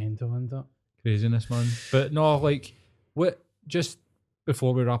 That's mental, isn't it? Craziness, man. But no, like, what, just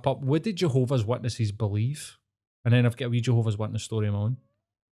before we wrap up, what did Jehovah's Witnesses believe? And then I've got a wee Jehovah's Witness story of my own.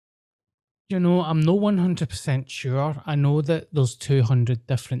 You know, I'm not 100% sure. I know that there's 200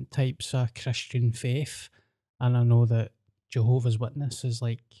 different types of Christian faith, and I know that Jehovah's Witness is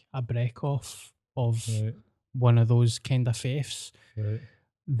like a break off of one of those kind of faiths. Right.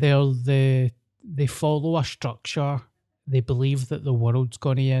 They follow a structure. They believe that the world's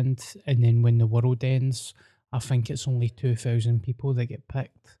going to end, and then when the world ends, I think it's only 2,000 people that get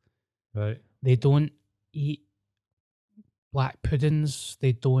picked. Right. They don't eat black puddings.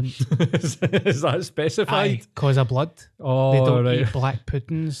 They don't. Is that specified? Cause of blood. Oh, they don't right. eat black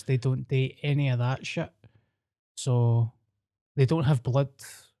puddings. They don't do any of that shit. So they don't have blood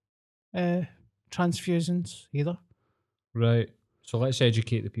transfusions either. Right. So let's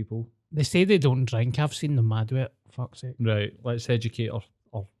educate the people. They say they don't drink. I've seen them mad with it. Fuck's sake. Right. Let's educate our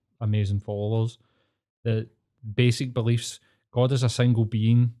amazing followers. The basic beliefs: God is a single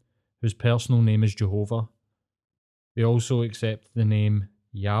being whose personal name is Jehovah. They also accept the name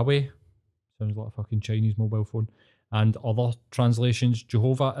Yahweh. Sounds like a fucking Chinese mobile phone. And other translations: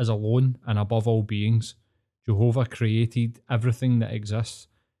 Jehovah is alone and above all beings. Jehovah created everything that exists.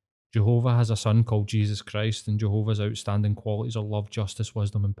 Jehovah has a son called Jesus Christ, and Jehovah's outstanding qualities are love, justice,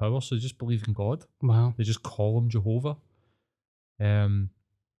 wisdom, and power. So they just believe in God. Wow. They just call him Jehovah. Jaibo.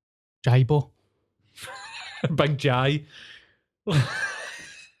 Big Jai.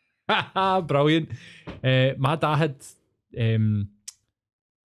 Brilliant. My dad had,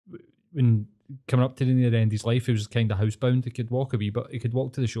 when coming up to the near end of his life, he was kind of housebound. He could walk a wee bit. He could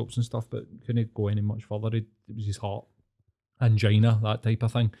walk to the shops and stuff, but couldn't go any much further. It was his heart, angina, that type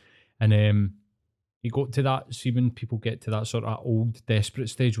of thing. And he got to that, see when people get to that sort of old, desperate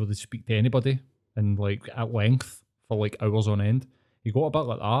stage where they speak to anybody and like at length for like hours on end. He got a bit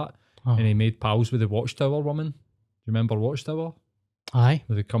like that, and he made pals with the Watchtower woman. Do you remember Watchtower? Aye.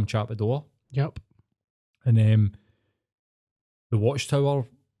 Where they come chat the door. Yep. And the Watchtower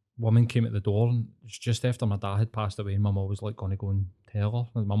woman came at the door, and it's just after my dad had passed away, and my mum was like going to go and tell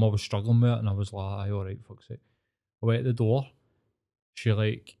her. And my mum was struggling with it, and I was like, aye, all right, fuck's sake. I went at the door. She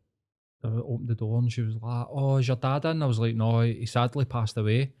like opened the door, and she was like, oh, is your dad in? I was like, no, he sadly passed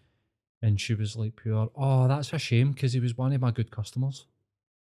away. And she was like, pure, oh, that's a shame, because he was one of my good customers.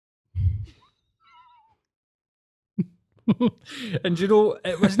 And you know,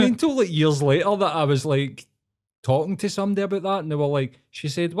 it wasn't until like years later that I was like talking to somebody about that, and they were like, she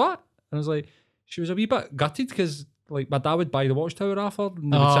said what? And I was like, she was a wee bit gutted because like my dad would buy the Watchtower off her,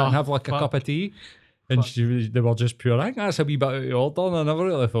 and they would sit and have like a cup of tea, and they were just pure, I think that's a wee bit out of order, and I never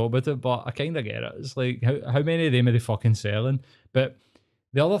really thought about it, but I kind of get it. It's like, how many of them are they fucking selling? But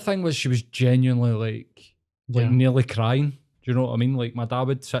the other thing was, she was genuinely like nearly crying Do you know what I mean? Like, my dad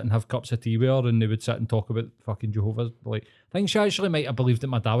would sit and have cups of tea with her, and they would sit and talk about fucking Jehovah's. Like, I think she actually might have believed that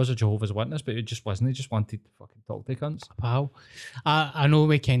my dad was a Jehovah's Witness, but it just wasn't. He just wanted to fucking talk to cunts. Pal, I know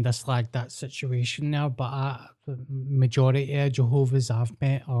we kind of slagged that situation there, but the majority of Jehovah's I've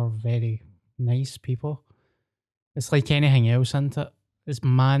met are very nice people. It's like anything else, isn't it? It's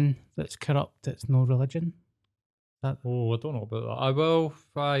man that's corrupt, it's no religion. Oh, I don't know about that. I will.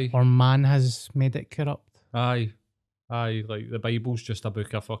 Aye. Or man has made it corrupt. Aye. Like, the Bible's just a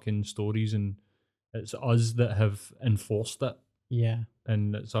book of fucking stories, and it's us that have enforced it. Yeah.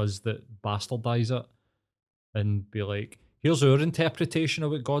 And it's us that bastardize it and be like, here's our interpretation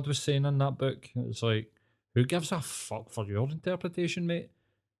of what God was saying in that book. It's like, who gives a fuck for your interpretation, mate?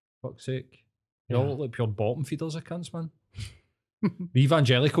 Fuck's sake. You all look like pure bottom feeders of cunts, man. The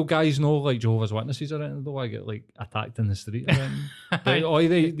evangelical guys know, like, Jehovah's Witnesses or anything, though. I get, like, attacked in the street or anything. Like, all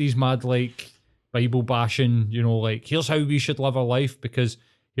these mad, like, Bible bashing, you know, like, here's how we should live our life because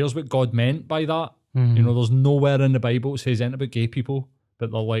here's what God meant by that. Mm-hmm. You know, there's nowhere in the Bible that says anything about gay people,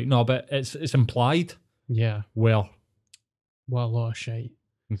 but they're like, no, but it's implied. Yeah. Well, what a lot of shite.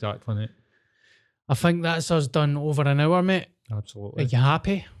 Exactly, mate. I think that's us done over an hour, mate. Absolutely. Are you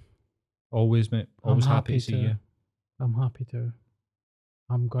happy? Always, mate. Always happy to see you. I'm happy to.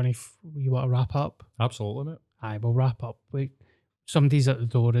 I'm going to... You want to wrap up? Absolutely, mate. Aye, we'll wrap up. Somebody's at the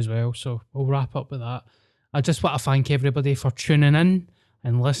door as well, so we'll wrap up with that. I just want to thank everybody for tuning in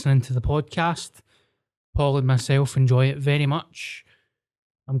and listening to the podcast. Paul and myself enjoy it very much.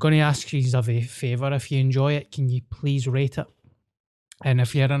 I'm going to ask you a favour. If you enjoy it, can you please rate it? And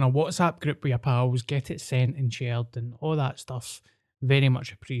if you're in a WhatsApp group with your pals, get it sent and shared and all that stuff. Very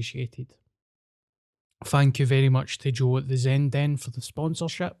much appreciated. Thank you very much to Joe at the Zen Den for the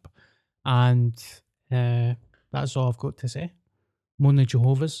sponsorship. And that's all I've got to say. Mona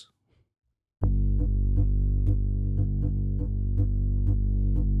Jehovah's.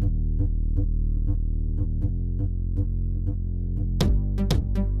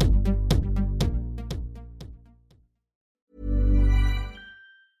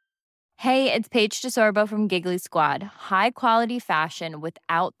 Hey, it's Paige DeSorbo from Giggly Squad. High quality fashion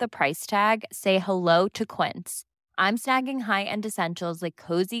without the price tag. Say hello to Quince. I'm snagging high-end essentials like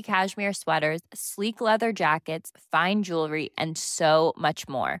cozy cashmere sweaters, sleek leather jackets, fine jewelry, and so much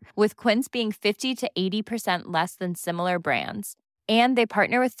more. With Quince being 50 to 80% less than similar brands. And they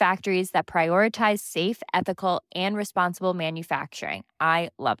partner with factories that prioritize safe, ethical, and responsible manufacturing. I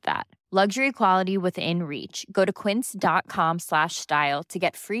love that. Luxury quality within reach. Go to quince.com/style to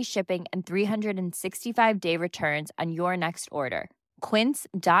get free shipping and 365-day returns on your next order.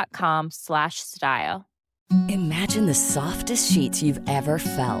 Quince.com/style. Imagine the softest sheets you've ever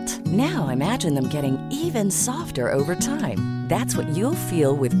felt. Now imagine them getting even softer over time. That's what you'll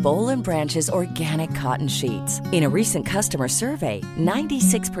feel with Boll & Branch's organic cotton sheets. In a recent customer survey,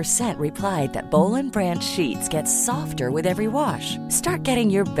 96% replied that Boll & Branch sheets get softer with every wash. Start getting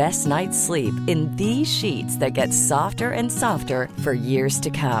your best night's sleep in these sheets that get softer and softer for years to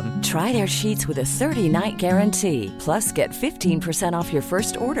come. Try their sheets with a 30-night guarantee. Plus, get 15% off your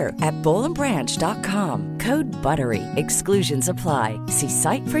first order at bollandbranch.com. Code BUTTERY. Exclusions apply. See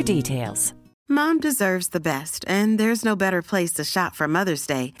site for details. Mom deserves the best, and there's no better place to shop for Mother's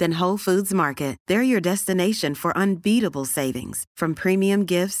Day than Whole Foods Market. They're your destination for unbeatable savings, from premium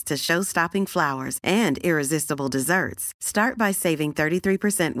gifts to show-stopping flowers and irresistible desserts. Start by saving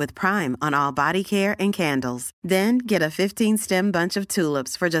 33% with Prime on all body care and candles. Then get a 15-stem bunch of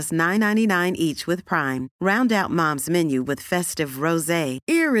tulips for just $9.99 each with Prime. Round out Mom's menu with festive rosé,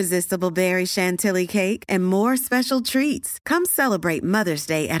 irresistible berry chantilly cake, and more special treats. Come celebrate Mother's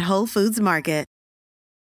Day at Whole Foods Market.